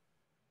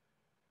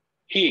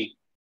 He.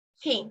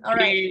 He, all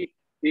right.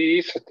 He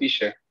is a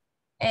teacher.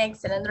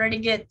 Excellent, very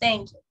good,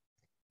 thank you.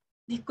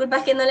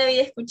 Disculpas que no le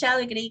había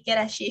escuchado y creí que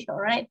era she, all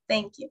right,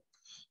 thank you.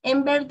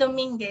 Ember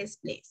Dominguez,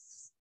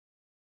 please.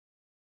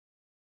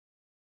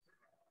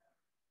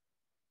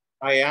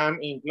 I am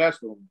in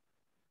classroom.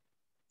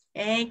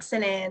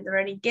 Excellent,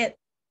 very good.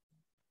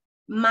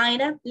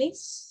 Mayra,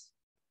 please.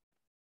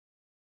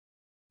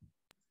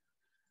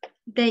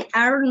 They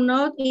are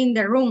not in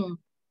the room.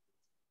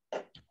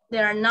 They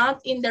are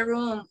not in the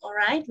room, all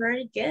right,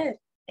 very good.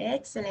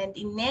 Excellent,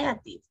 in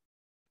negative.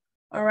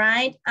 All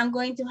right, I'm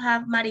going to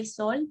have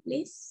Marisol,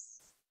 please.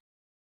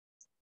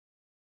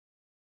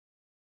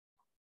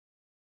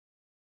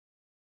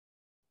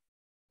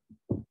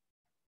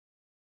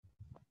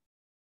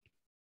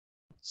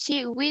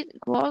 She will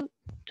go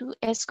to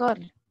a school.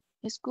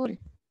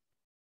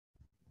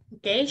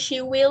 Okay,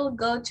 she will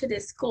go to the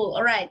school,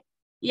 all right.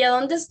 ¿Y a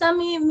dónde está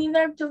mi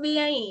verb to be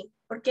ahí?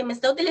 Porque me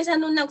está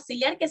utilizando un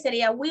auxiliar que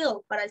sería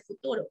will para el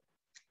futuro.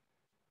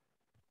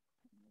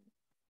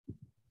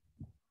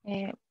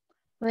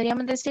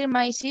 Podríamos decir,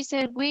 my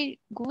sister will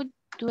go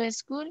to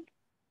school.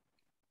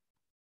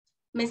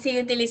 Me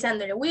sigue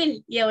utilizando el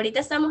will y ahorita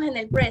estamos en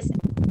el present.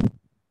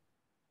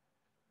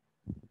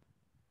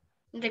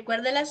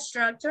 ¿Recuerda la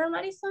structure,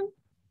 Marisol?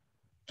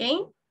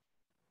 ¿Ok?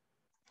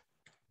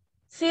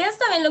 Sí,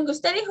 está bien, lo que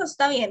usted dijo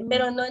está bien,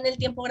 pero no en el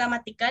tiempo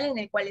gramatical en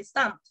el cual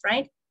estamos,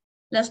 right?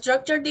 La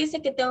structure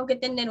dice que tengo que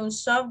tener un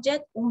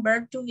subject, un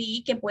verb to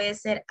be, que puede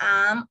ser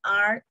am,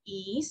 are,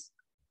 is,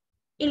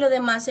 y lo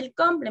demás el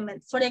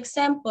complement. For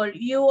example,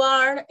 you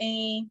are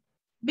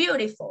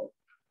beautiful.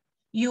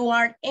 You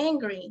are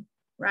angry,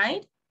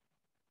 right?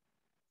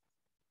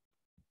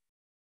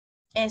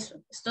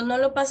 Eso, esto no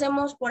lo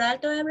pasemos por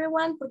alto,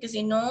 everyone, porque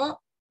si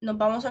no, nos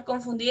vamos a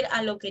confundir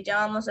a lo que ya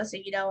vamos a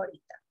seguir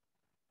ahorita.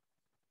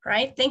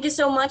 Right? Thank you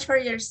so much for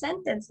your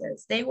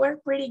sentences. They were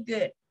pretty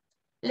good.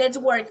 Let's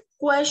work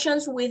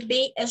questions with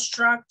be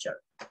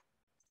structure.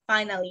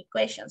 Finally,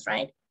 questions,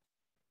 right?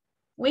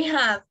 We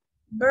have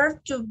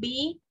verb to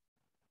be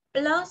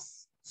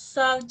plus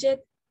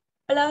subject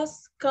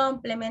plus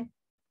complement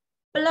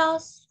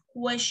plus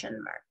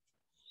question mark.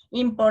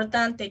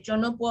 Importante, yo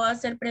no puedo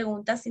hacer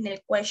preguntas sin el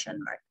question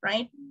mark,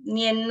 right?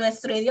 Ni en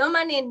nuestro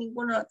idioma ni en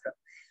ningún otro.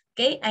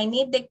 Okay, I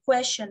need the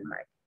question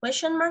mark.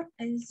 Question mark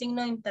es el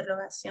signo de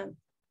interrogación,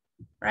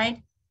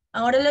 right?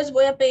 Ahora les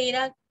voy a pedir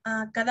a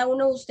cada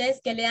uno de ustedes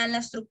que lean la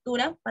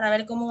estructura para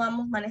ver cómo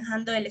vamos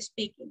manejando el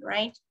speaking,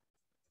 right?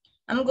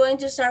 I'm going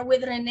to start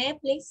with René,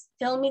 please.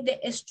 Tell me the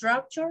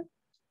structure.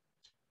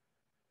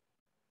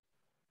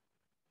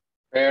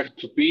 Verb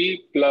to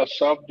be plus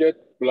subject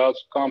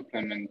plus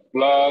complement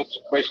plus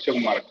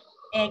question mark.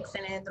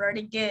 Excellent,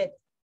 very good.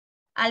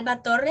 Alba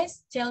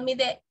Torres, tell me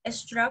the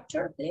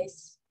structure,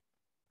 please.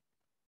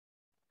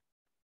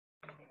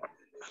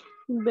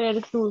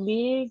 Verb to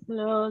be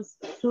plus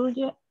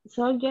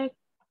subject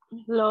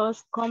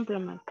plus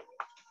complement.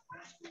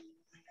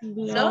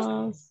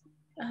 Plus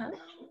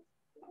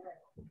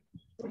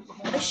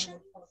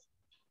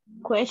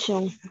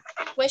Question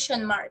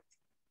mark.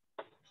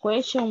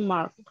 Question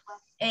mark.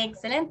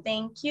 Excellent,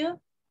 thank you.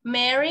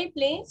 Mary,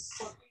 please.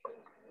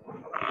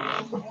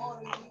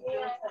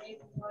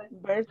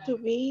 Verb to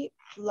be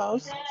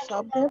plus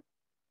subject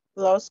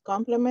plus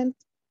complement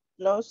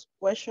plus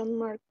question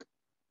mark.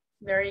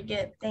 Very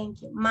good,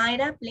 thank you.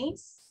 Mayra,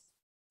 please.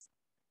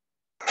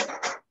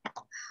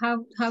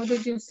 How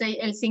did you say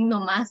el signo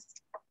más?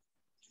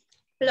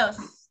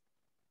 Plus.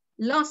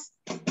 Los.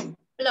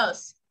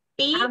 Plus.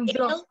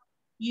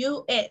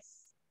 P-L-U-S.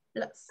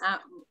 Plus.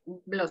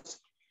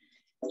 Plus.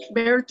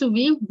 Verb to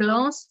be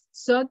plus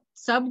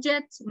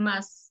subject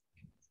más.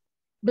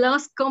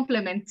 Plus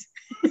complement.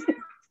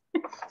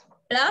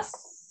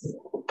 Plus.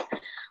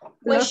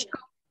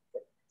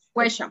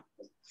 Question.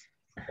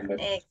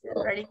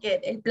 Excellent, very good.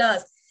 El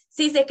plus.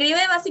 Si se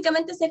escribe,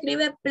 básicamente se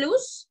escribe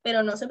plus,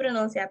 pero no se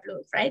pronuncia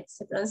plus, right?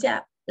 Se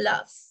pronuncia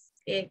plus.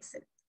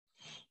 Excellent.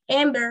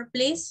 Amber,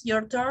 please,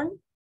 your turn.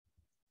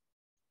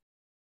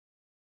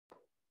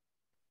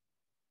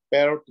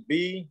 Verb to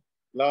be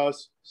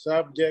plus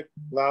subject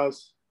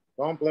plus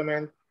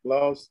complement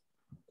plus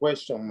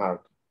question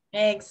mark.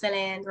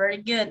 Excellent, very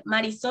good.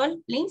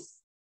 Marisol,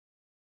 please.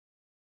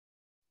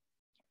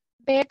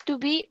 Verb to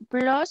be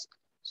plus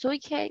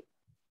subject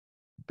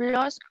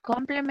plus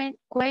complement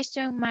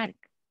question mark.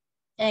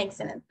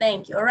 Excellent,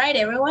 thank you. All right,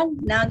 everyone.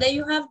 Now that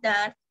you have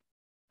that,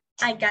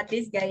 I got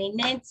these guiding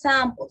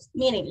examples.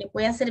 Miren, les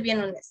voy a ser bien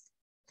honesto.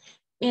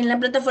 En la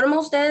plataforma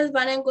ustedes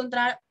van a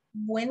encontrar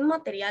buen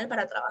material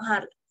para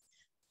trabajar.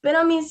 Pero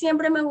a mí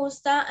siempre me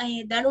gusta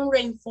dar un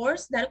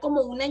reinforce, dar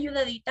como una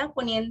ayudadita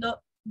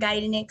poniendo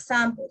guiding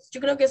examples.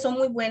 Yo creo que son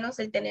muy buenos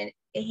el tener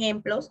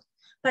ejemplos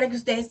para que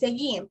ustedes se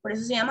guíen. Por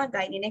eso se llama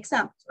guiding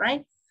examples,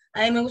 right?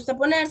 A mí me gusta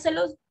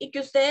ponérselos y que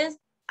ustedes,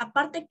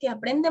 aparte que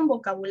aprenden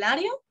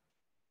vocabulario,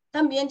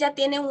 también ya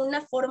tienen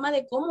una forma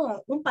de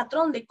cómo, un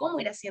patrón de cómo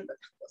ir haciendo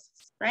las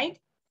cosas, right?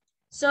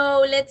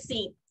 So let's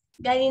see,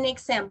 guiding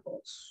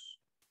examples.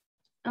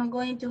 I'm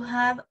going to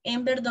have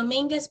Amber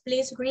Dominguez,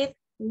 please read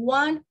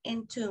 1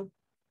 and 2.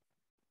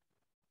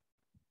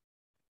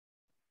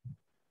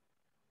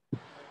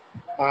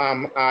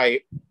 Am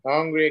I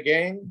hungry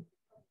again?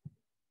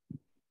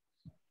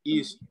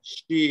 Is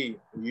she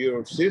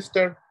your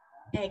sister?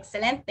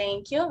 Excellent,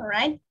 thank you. All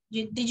right.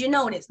 Did you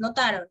notice?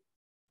 Notaron.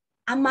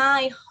 Am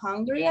I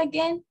hungry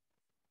again?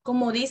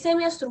 Como dice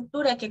mi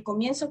estructura que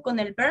comienzo con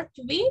el verb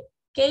to be,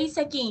 ¿qué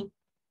hice aquí?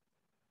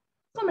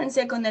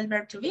 Comencé con el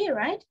verb to be,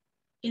 right?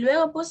 Y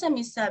luego puse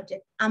mi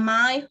subject. Am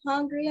I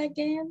hungry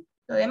again?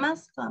 Lo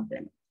demás,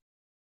 complement.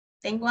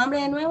 ¿Tengo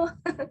hambre de nuevo?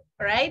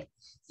 Right?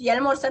 Si ya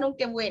almorzaron,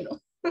 qué bueno.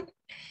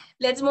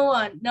 Let's move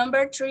on.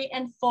 Number 3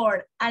 and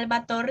 4.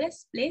 Alba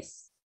Torres,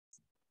 please.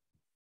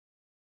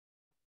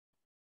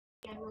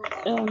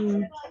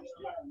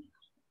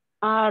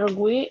 Are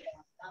we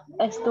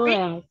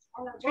students?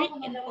 3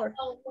 and 4.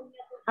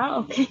 Ah,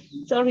 okay.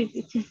 Sorry.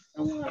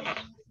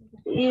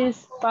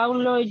 Is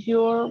Paulo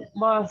your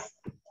boss?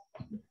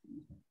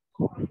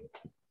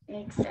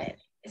 Excellent.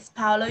 Is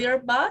Paulo your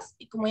boss?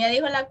 Y como ya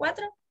dijo la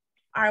 4,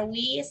 are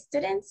we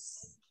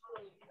students?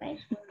 Right?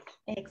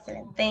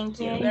 Excellent. Thank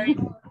you. Okay. Very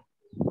good.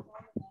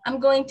 I'm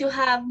going to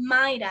have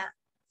Mayra,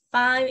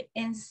 5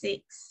 and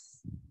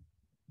 6.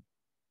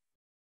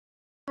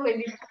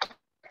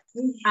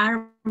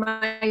 Are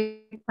my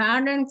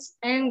parents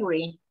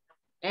angry?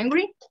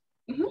 Angry?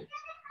 Mhm.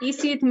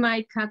 Is it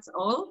my cat's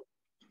all?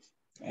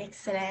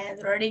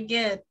 Excellent. Very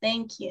good.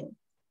 Thank you.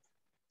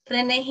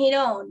 Rene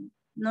Giron,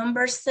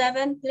 number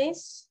 7,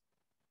 please.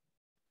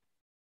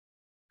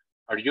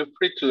 Are you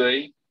free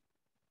today?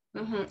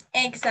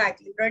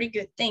 Exactly. Very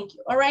good. Thank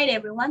you. All right,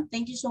 everyone.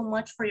 Thank you so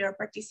much for your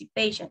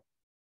participation.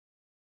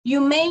 You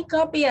may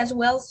copy as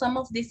well some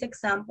of these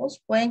examples.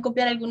 Pueden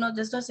copiar algunos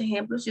de estos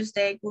ejemplos si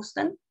ustedes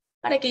gustan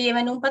para que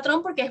lleven un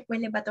patrón porque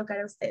después les va a tocar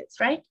a ustedes,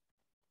 right?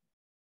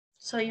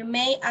 So you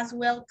may as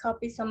well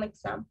copy some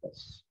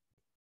examples.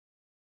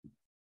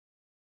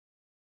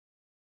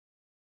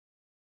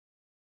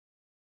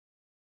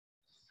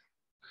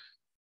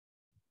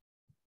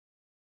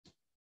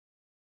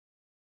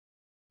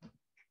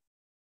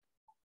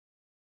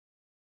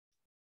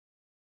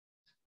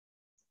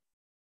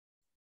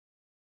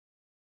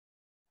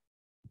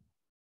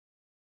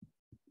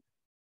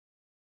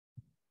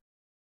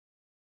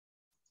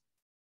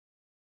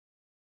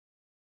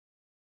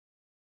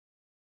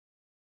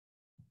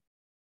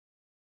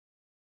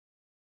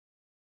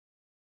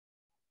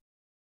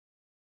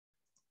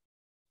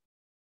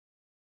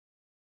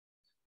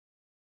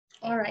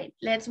 All right,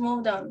 let's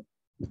move on.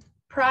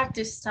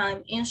 Practice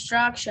time,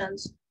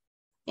 instructions.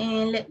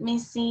 And let me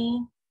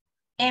see.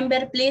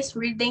 Amber, please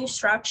read the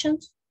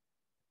instructions.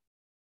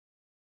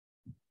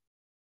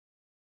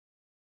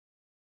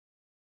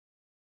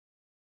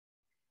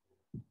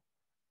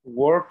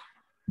 Work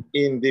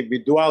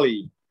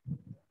individually.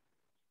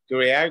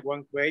 Create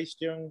one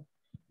question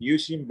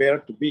using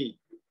verb to be.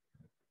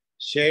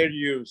 Share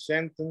your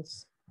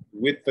sentence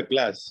with the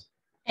class.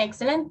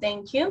 Excellent,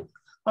 thank you.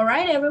 All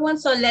right, everyone,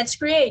 so let's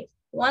create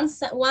one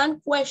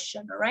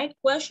question, all right?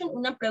 Question,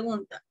 una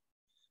pregunta.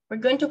 We're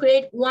going to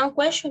create one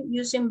question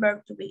using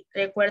verb to be.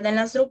 Recuerden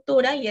la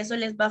estructura y eso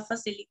les va a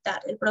facilitar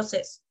el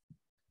proceso.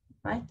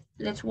 Right?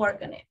 Let's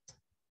work on it.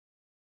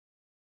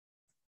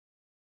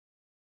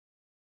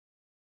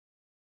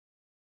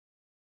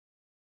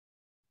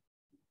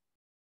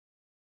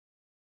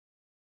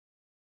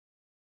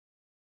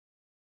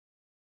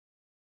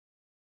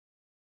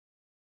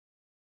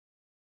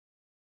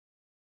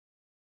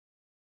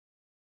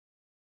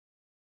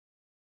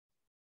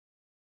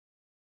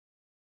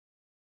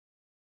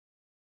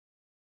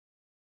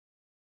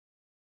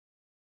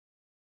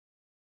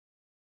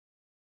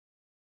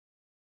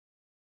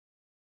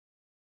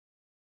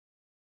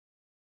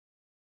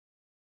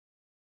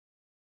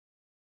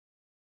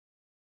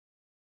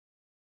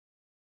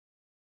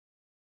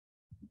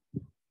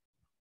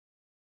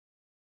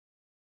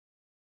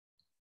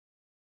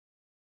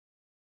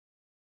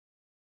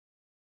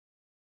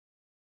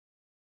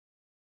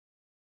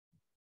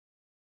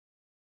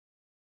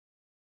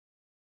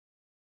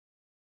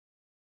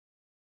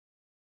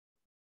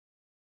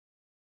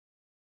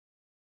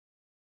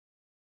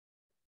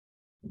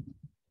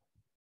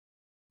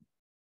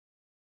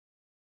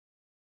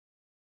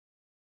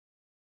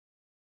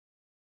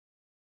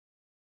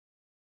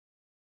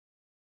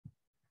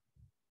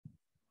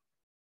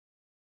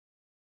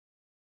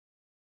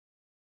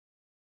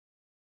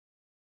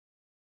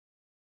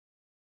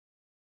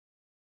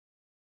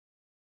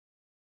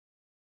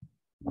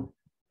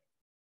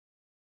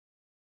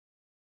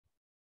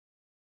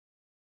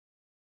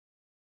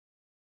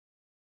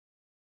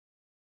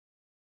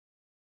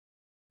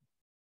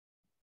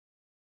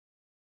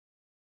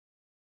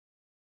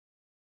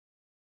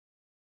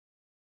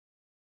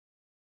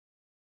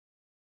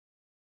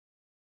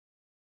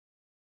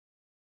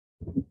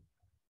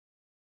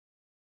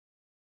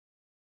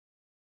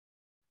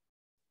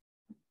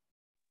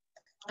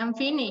 I'm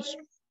finished.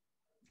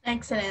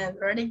 Excellent,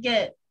 very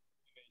good.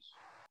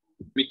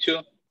 Me too.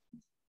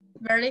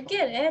 Very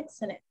good,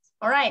 excellent.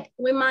 All right,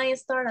 we might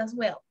start as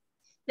well.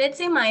 Let's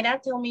see,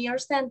 Mayra, tell me your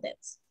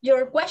sentence.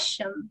 Your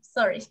question,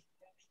 sorry.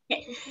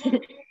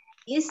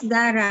 Is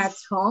that at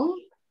home?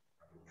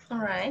 All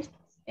right,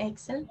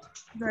 excellent,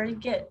 very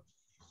good.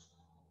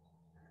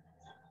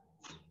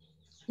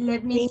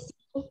 Let me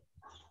see.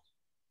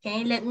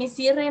 Okay, let me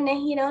see, René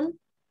Girón.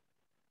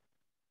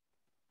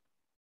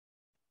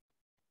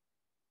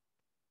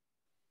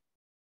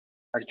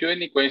 Are you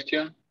any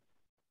question?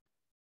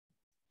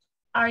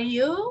 Are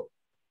you?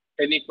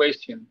 Any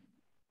question?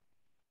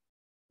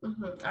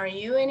 Are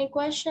you any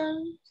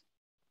questions?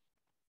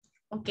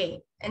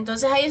 Ok,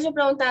 entonces ahí estoy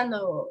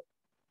preguntando.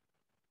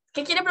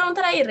 ¿Qué quiere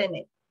preguntar ahí,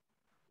 René?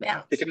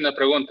 Veamos. ¿Tienes una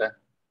pregunta?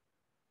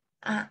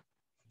 Ajá.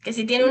 Que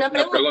si tiene una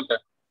pregunta.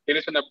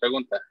 Tienes una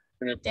pregunta.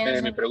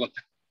 ¿Tienes Mi una?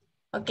 pregunta.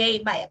 Ok,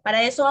 vaya.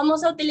 Para eso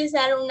vamos a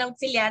utilizar un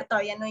auxiliar.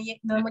 Todavía no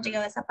hemos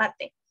llegado a esa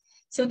parte.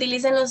 Se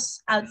utilizan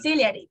los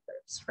auxiliary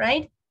verbs,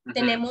 right?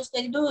 Tenemos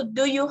el do.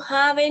 Do you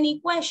have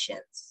any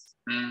questions?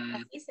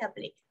 Así se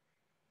aplica.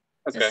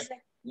 Okay. Entonces,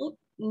 aquí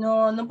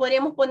no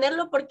podríamos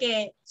ponerlo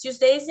porque si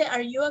usted dice,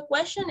 are you a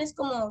question? Es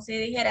como si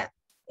dijera,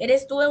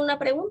 ¿eres tú una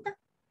pregunta?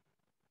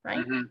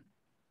 Right?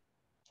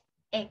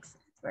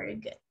 Excellent. Very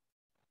good.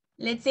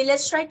 Let's see.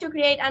 Let's try to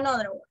create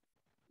another one.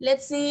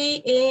 Let's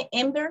see,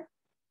 Amber.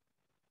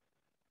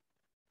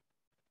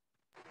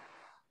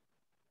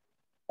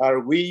 Are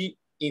we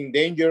in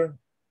danger?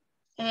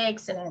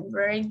 Excellent.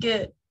 Very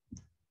good.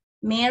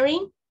 Mary.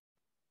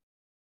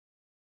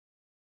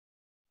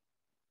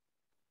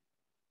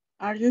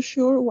 Are you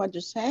sure what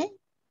you say?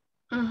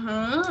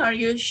 Are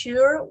you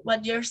sure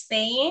what you're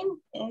saying?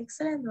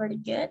 Excellent. Very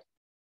good.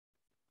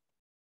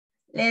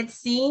 Let's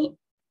see.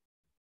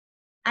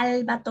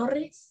 Alba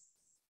Torres.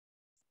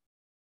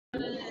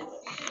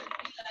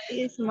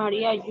 Is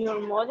Maria your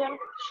mother?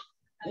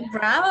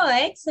 Bravo.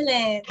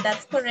 Excellent.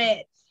 That's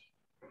correct.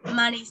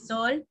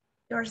 Marisol,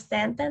 your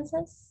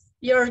sentences.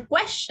 Your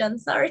question,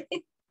 sorry.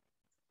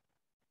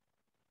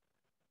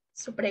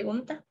 Su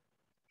pregunta.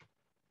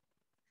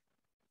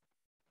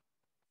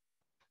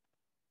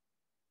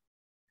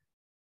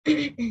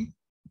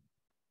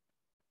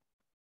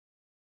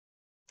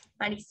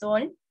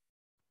 Marisol.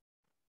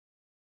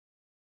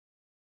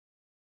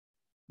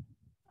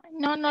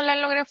 No la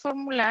logré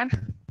formular.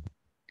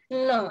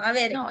 No, a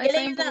ver, No, ¿qué le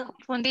estoy un poco ayudamos?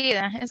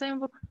 confundida.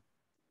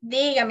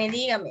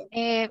 Dígame.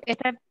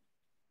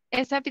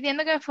 Está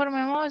pidiendo que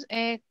formemos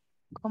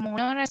como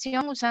una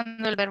oración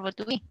usando el verbo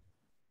to be.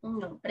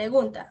 No,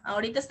 pregunta.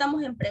 Ahorita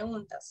estamos en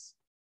preguntas.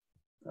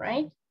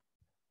 Right?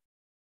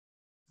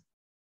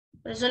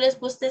 Por eso les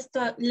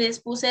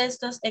puse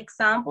estos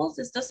examples,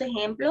 estos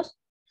ejemplos.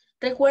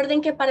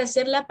 Recuerden que para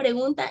hacer la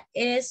pregunta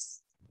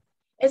es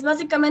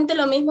básicamente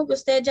lo mismo que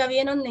ustedes ya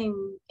vieron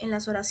en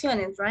las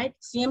oraciones, right?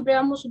 Siempre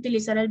vamos a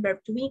utilizar el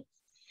verb to be.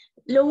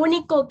 Lo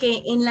único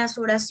que en las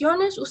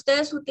oraciones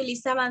ustedes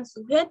utilizaban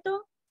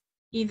sujeto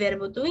y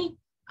verbo to be.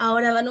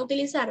 Ahora van a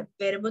utilizar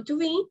verbo to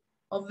be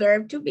o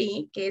verb to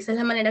be, que esa es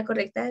la manera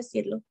correcta de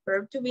decirlo,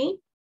 verb to be,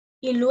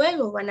 y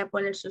luego van a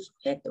poner su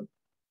sujeto.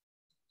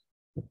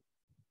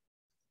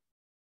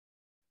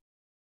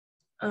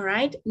 All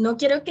right. No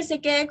quiero que se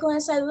quede con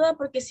esa duda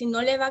porque si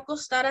no le va a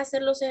costar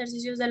hacer los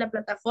ejercicios de la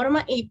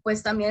plataforma y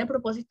pues también el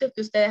propósito es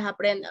que ustedes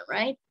aprendan,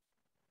 right?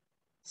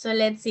 So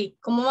let's see.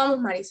 ¿Cómo vamos,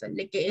 Marisol?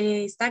 ¿De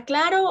que está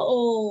claro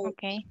o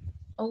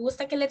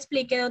gusta que le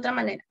explique de otra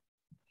manera?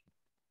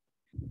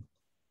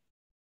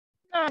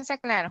 No, está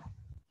claro.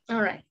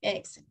 All right,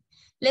 excellent.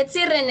 Let's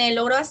see, René,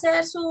 ¿logró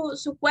hacer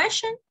su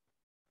question?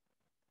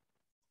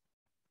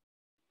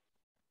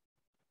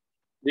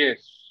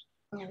 Yes.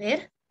 A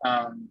ver.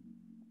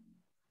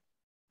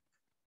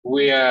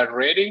 We are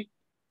ready.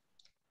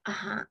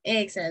 Ajá,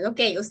 excellent. Ok,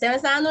 usted me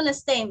está dando un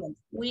statement.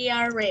 We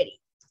are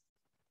ready.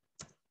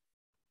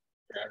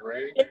 We are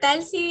ready. ¿Qué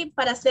tal si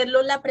para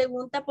hacerlo la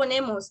pregunta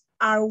ponemos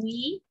are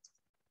we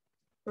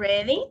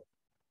ready?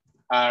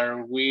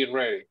 Are we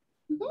ready?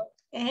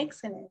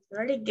 Excellent,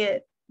 very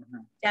good.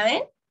 ¿Ya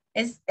ven?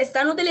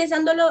 Están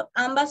utilizándolo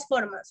ambas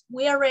formas.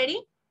 We are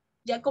ready,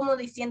 ya como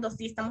diciendo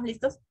sí, estamos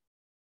listos.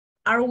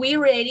 Are we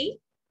ready?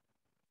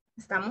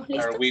 ¿Estamos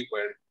listos? Are we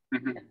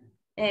ready?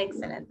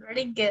 Excellent,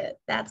 very good,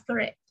 that's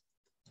correct.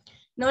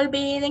 No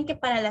olviden que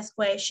para las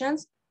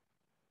questions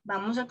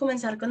vamos a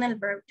comenzar con el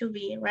verb to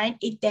be, right?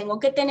 Y tengo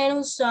que tener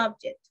un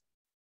subject,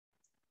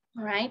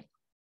 all right?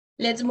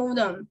 Let's move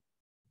on.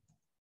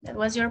 That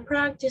was your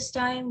practice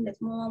time. Let's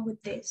move on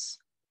with this.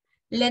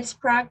 Let's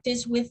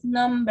practice with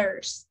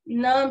numbers.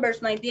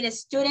 Numbers, my dear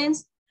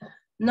students,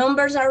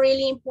 numbers are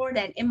really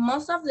important. And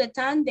most of the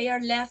time they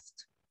are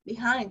left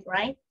behind,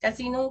 right?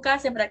 Casi nunca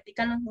se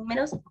practican los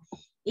números.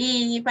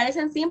 Y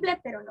parecen simples,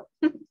 pero no.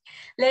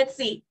 Let's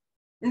see.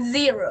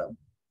 0.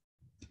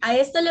 A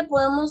esto le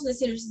podemos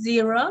decir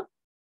 0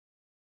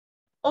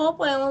 o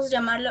podemos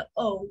llamarlo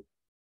O,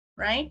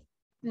 right?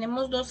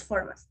 Tenemos dos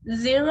formas.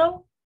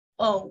 0,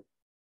 O.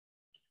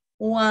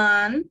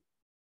 1,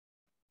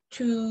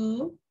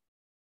 2,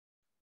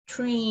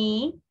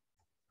 3,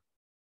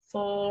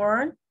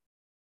 4,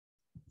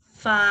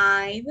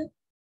 5,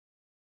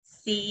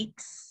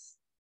 6.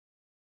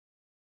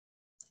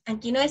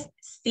 Aquí no es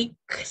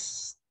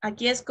 6,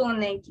 Aquí es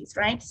con X,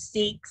 right?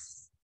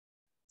 6,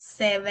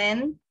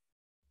 7,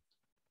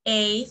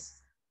 8.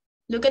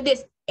 Look at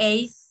this,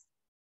 8.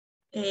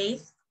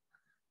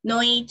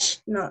 No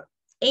H, no.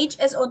 H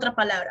es otra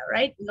palabra,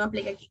 right? No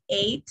aplica aquí.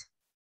 8.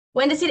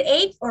 Pueden decir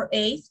 8 or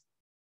 8.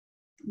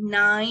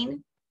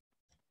 9,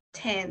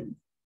 10.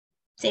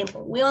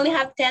 Simple. We only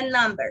have 10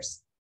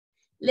 numbers.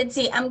 Let's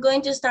see. I'm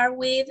going to start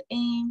with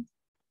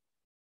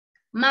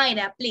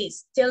Mayra,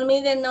 please. Tell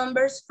me the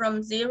numbers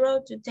from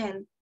 0 to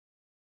 10.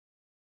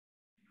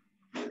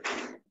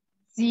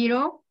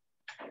 0,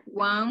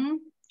 1,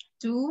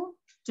 2,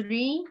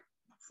 3,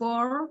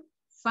 4,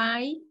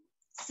 5,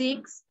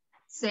 6,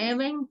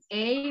 7,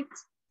 8,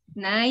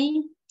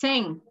 9,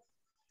 10.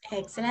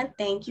 Excellent.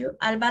 Thank you.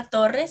 Alba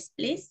Torres,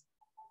 please.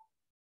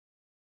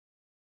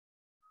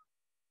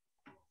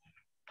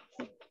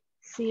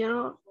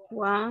 0,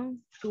 1,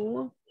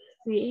 2,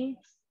 3,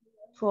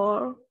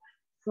 4,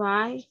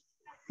 5,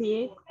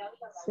 6,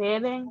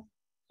 7,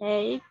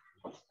 8,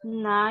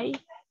 9,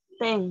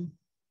 10.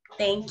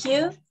 Thank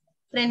you.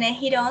 René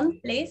Girón,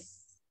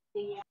 please.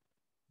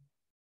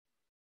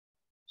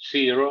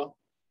 0,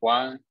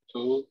 1,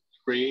 2,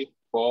 3,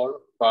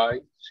 4,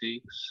 5,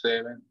 6,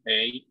 7,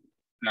 8,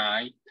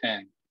 9,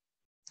 10.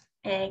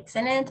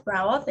 Excellent.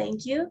 Bravo.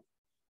 Thank you.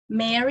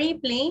 Mary,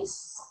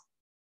 please.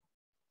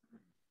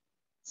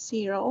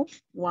 0,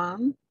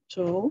 1,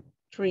 2,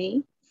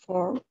 3,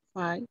 4,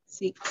 5,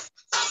 6,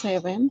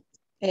 7,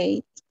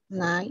 8,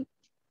 9,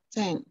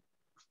 10.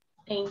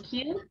 Thank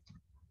you.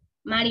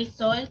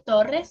 Marisol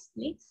Torres,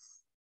 please.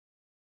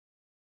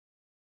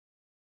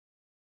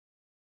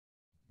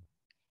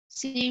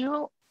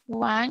 0,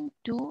 1,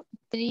 2,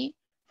 3,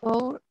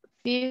 4,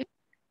 5,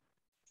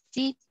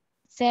 6,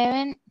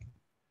 7,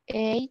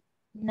 8,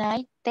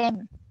 9,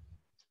 10.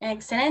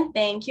 Excellent.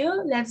 Thank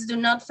you. Let's do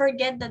not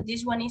forget that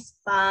this one is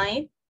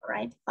 5,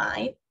 right?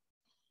 5.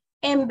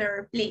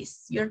 Amber,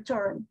 please, your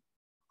turn.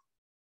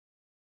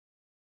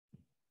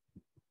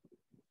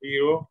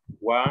 0,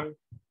 1,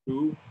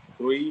 2,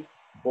 3,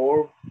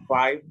 4,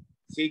 5,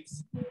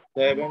 6,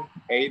 7,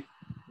 8,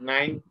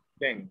 9,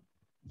 10.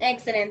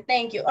 Excellent.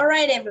 Thank you. All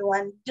right,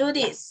 everyone, do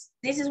this.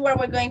 This is what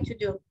we're going to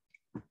do.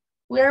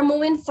 We are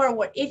moving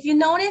forward. If you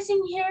notice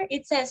in here,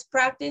 it says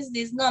practice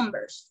these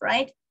numbers,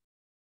 right?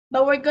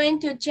 But we're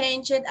going to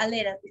change it a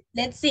little bit.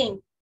 Let's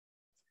see.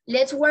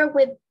 Let's work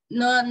with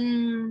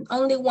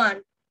only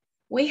one.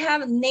 We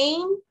have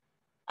name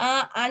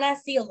Ana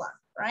Silva,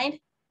 right?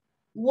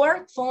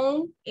 Work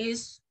phone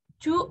is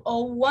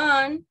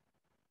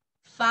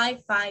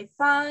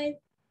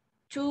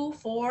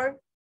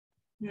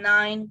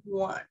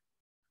 201-555-2491.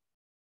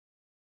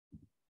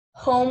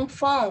 Home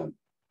phone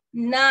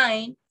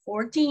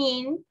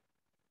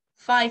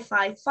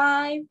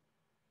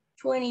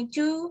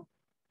 914-555-2214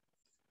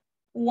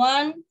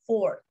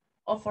 or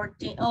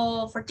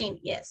 14,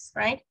 yes,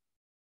 right?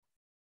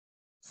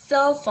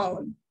 Cell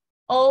phone,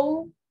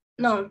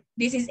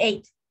 this is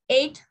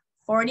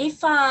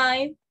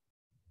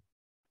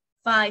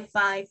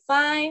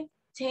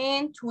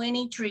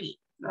 845-555-1023,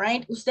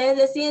 right? Ustedes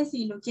deciden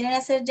si lo quieren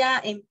hacer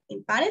ya en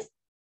pares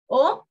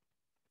o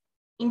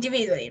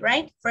individually,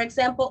 right? For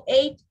example,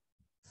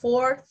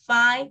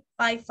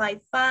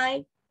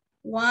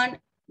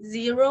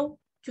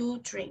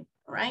 845-555-1023,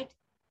 right?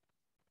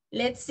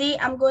 Let's see,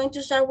 I'm going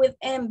to start with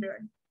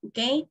Amber,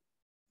 okay?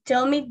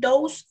 Tell me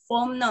those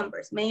phone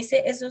numbers. Me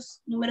dice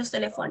esos números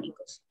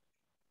telefónicos.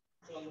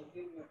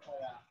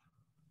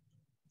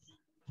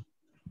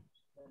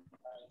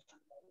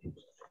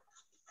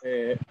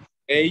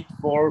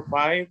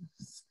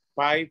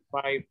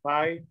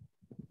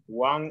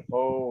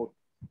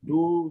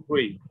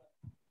 845-555-1023.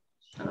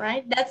 All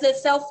right, that's the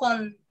cell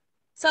phone,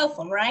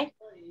 right?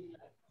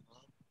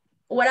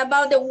 What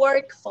about the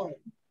work phone?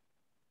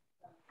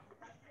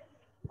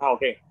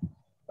 Okay.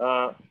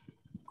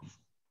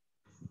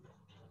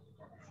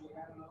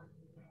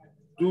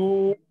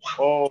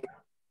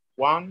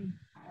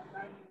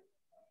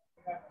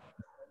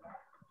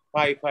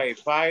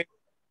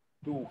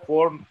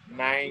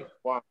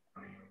 201-555-2491.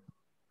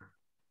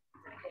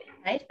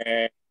 Right.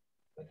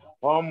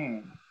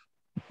 Home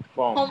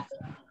phone.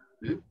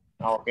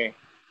 Okay.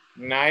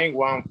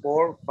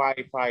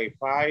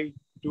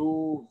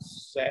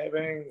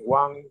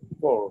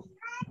 914-555-2714.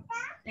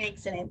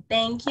 Excellent.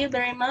 Thank you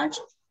very much.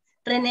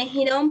 René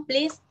Girón,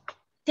 please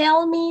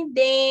tell me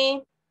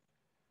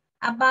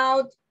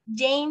about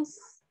James.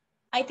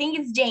 I think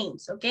it's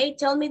James, okay?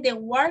 Tell me the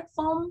work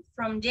phone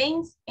from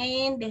James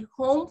and the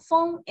home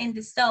phone and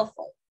the cell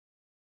phone.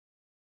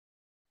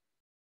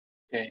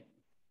 Okay.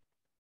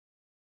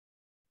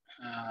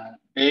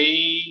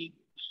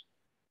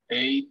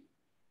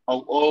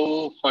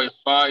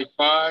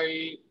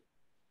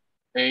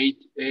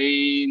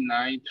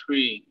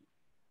 800-555-8893.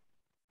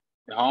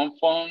 The home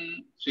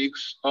phone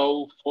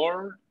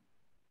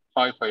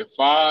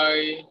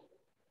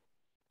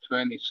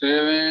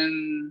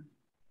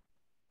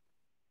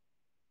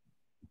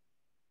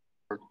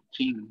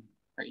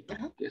I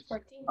guess.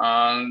 14.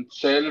 And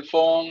cell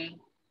phone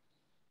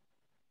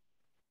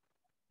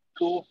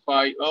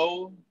 250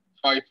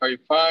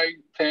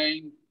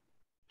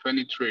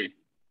 555-10-23.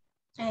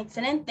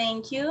 Excellent,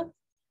 thank you.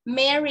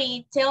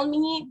 Mary, tell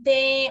me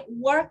the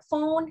work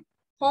phone,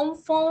 home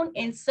phone,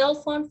 and cell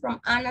phone from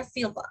Ana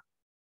Silva.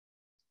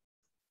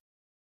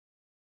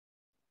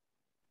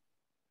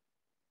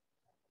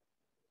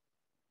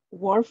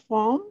 Work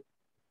phone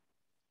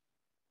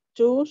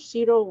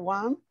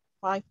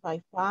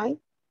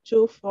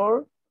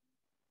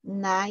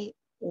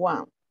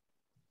 201-555-2491.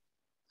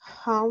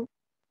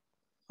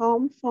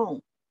 Home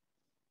phone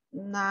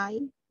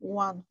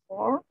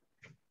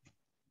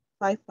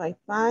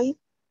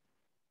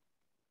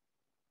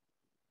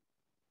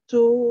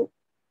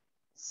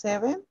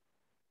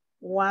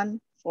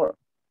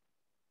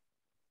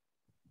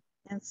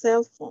And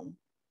cell phone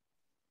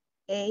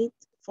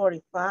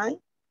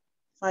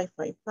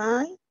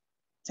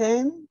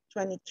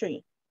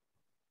 845-555-1023.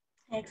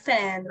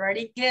 Excellent,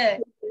 very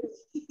good.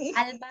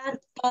 Alba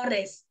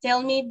Torres,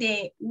 tell me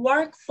the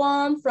work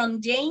phone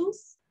from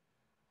James,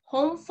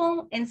 home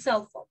phone, and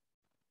cell phone.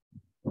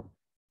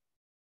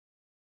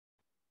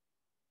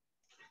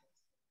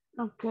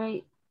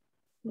 Okay.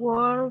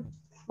 Work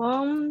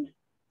phone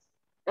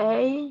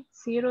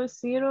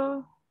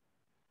 800-66.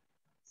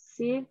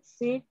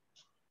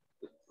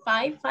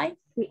 55.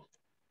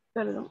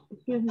 Perdón,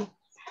 excuse me.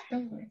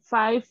 Mm-hmm.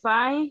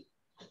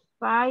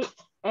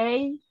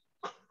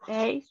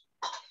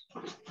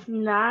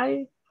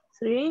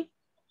 55-588-93.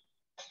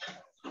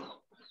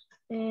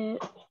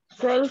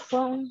 Cell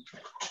phone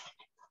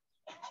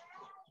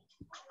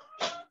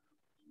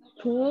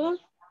 2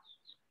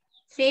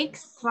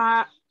 6.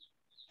 5.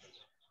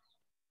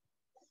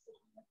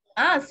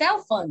 Cell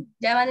phone.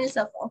 Ya van el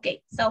cell phone.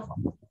 Okay, cell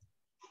phone.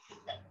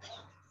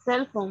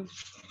 Cell phone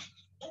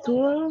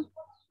 2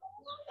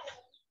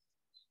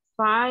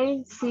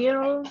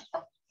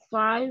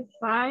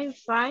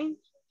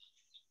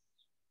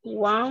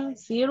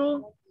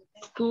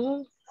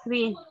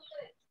 50-555-1023.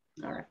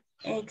 All right,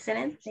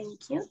 excellent,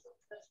 thank you.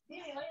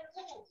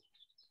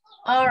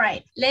 All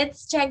right,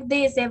 let's check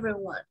this,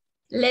 everyone.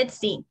 Let's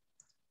see.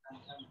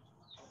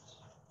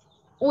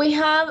 We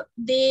have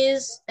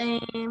these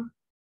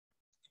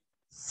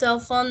cell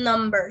phone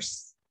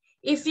numbers.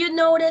 If you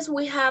notice,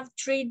 we have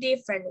 3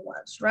 different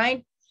ones,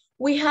 right?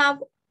 We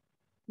have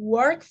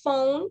work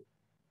phone,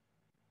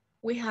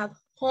 we have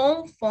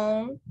home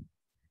phone,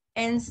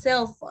 and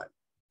cell phone.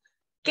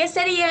 ¿Qué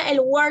sería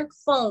el work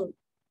phone,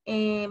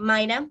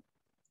 Mayra?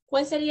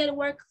 ¿Cuál sería el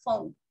work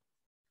phone?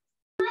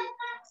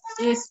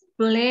 Is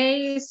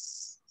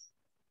place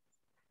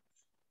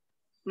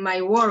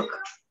my work.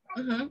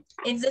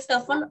 It's the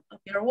cell phone of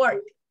your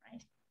work,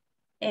 right?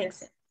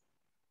 Excellent.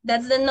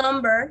 That's the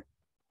number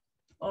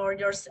or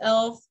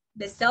yourself,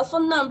 the cell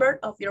phone number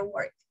of your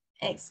work.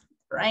 Excellent,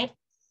 right?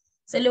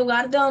 Es el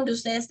lugar donde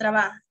ustedes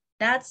trabajan.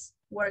 That's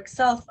work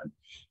cell phone.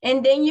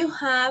 And then you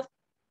have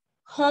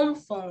home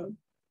phone.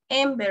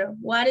 Amber,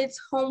 what is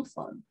home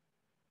phone?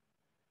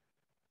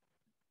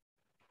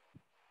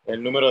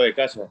 El número de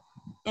casa.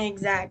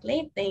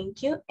 Exactly,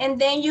 thank you. And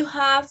then you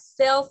have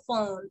cell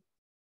phone.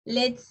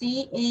 Let's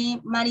see,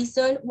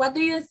 Marisol, what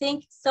do you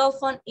think cell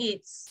phone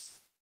is?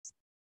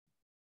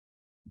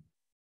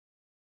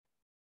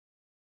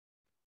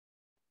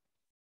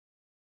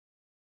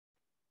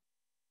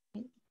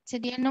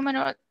 ¿Sería el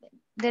número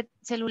de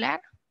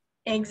celular?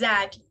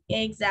 Exactly,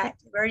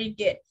 very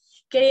good.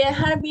 Quería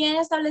dejar bien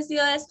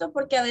establecido esto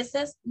porque a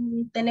veces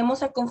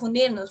tenemos a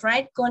confundirnos,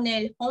 right? Con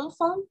el home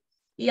phone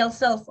y el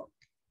cell phone.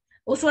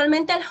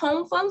 Usualmente el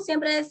home phone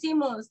siempre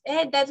decimos,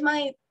 hey, that's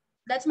my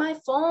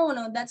phone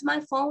or that's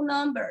my phone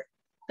number.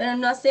 Pero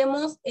no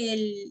hacemos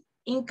el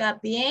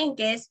hincapié en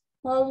que es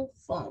home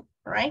phone,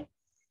 right?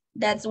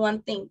 That's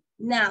one thing.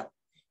 Now,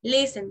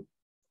 listen.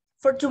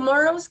 For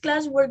tomorrow's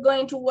class, we're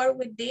going to work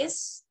with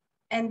this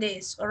and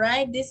this, all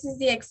right? This is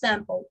the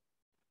example.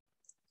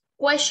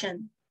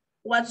 Question,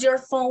 what's your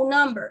phone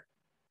number?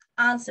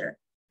 Answer,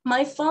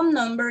 my phone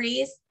number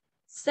is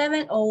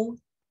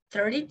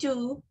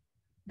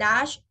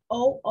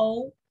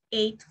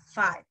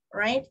 7032-0085,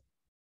 right?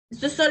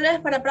 Esto solo es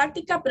para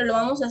práctica, pero lo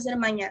vamos a hacer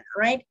mañana,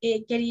 right?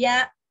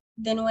 Quería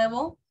de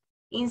nuevo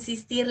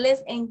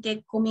insistirles en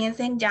que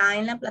comiencen ya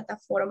en la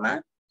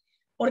plataforma,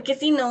 porque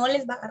si no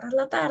les va a agarrar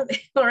la tarde,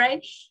 all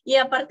right? Y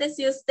aparte,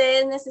 si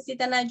ustedes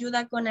necesitan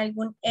ayuda con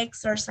algún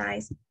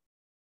exercise,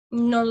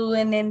 no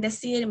duden en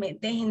decirme,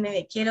 déjenme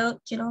ver, quiero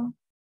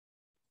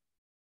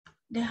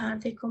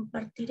dejar de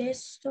compartir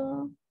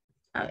esto.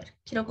 A ver,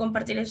 quiero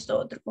compartir esto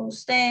otro con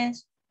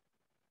ustedes.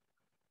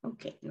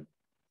 Ok,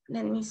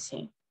 let me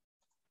see.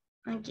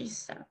 Aquí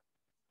está.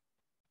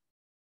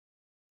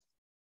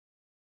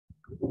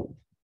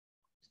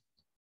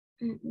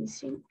 Let me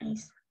see. Ahí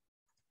está.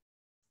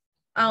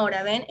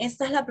 Ahora, ven,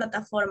 esta es la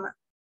plataforma.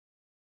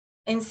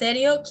 En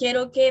serio,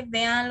 quiero que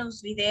vean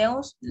los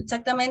videos.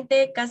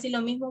 Exactamente casi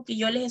lo mismo que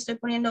yo les estoy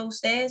poniendo a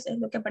ustedes, es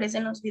lo que aparece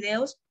en los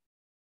videos.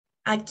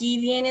 Aquí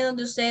viene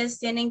donde ustedes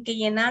tienen que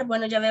llenar.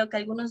 Bueno, ya veo que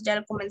algunos ya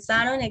lo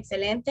comenzaron,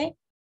 excelente.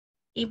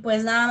 Y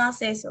pues nada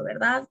más eso,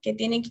 ¿verdad? Que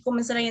tienen que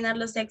comenzar a llenar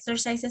los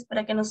exercises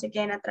para que no se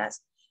queden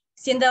atrás.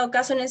 Si en dado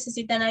caso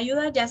necesitan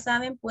ayuda, ya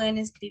saben, pueden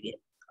escribir.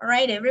 All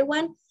right,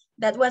 everyone.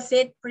 That was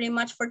it pretty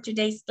much for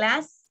today's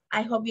class.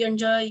 I hope you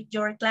enjoyed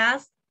your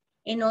class.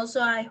 And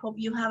also, I hope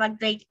you have a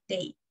great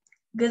day.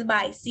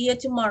 Goodbye. See you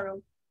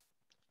tomorrow.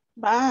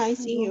 Bye,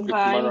 see you.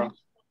 Bye.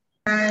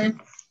 Bye.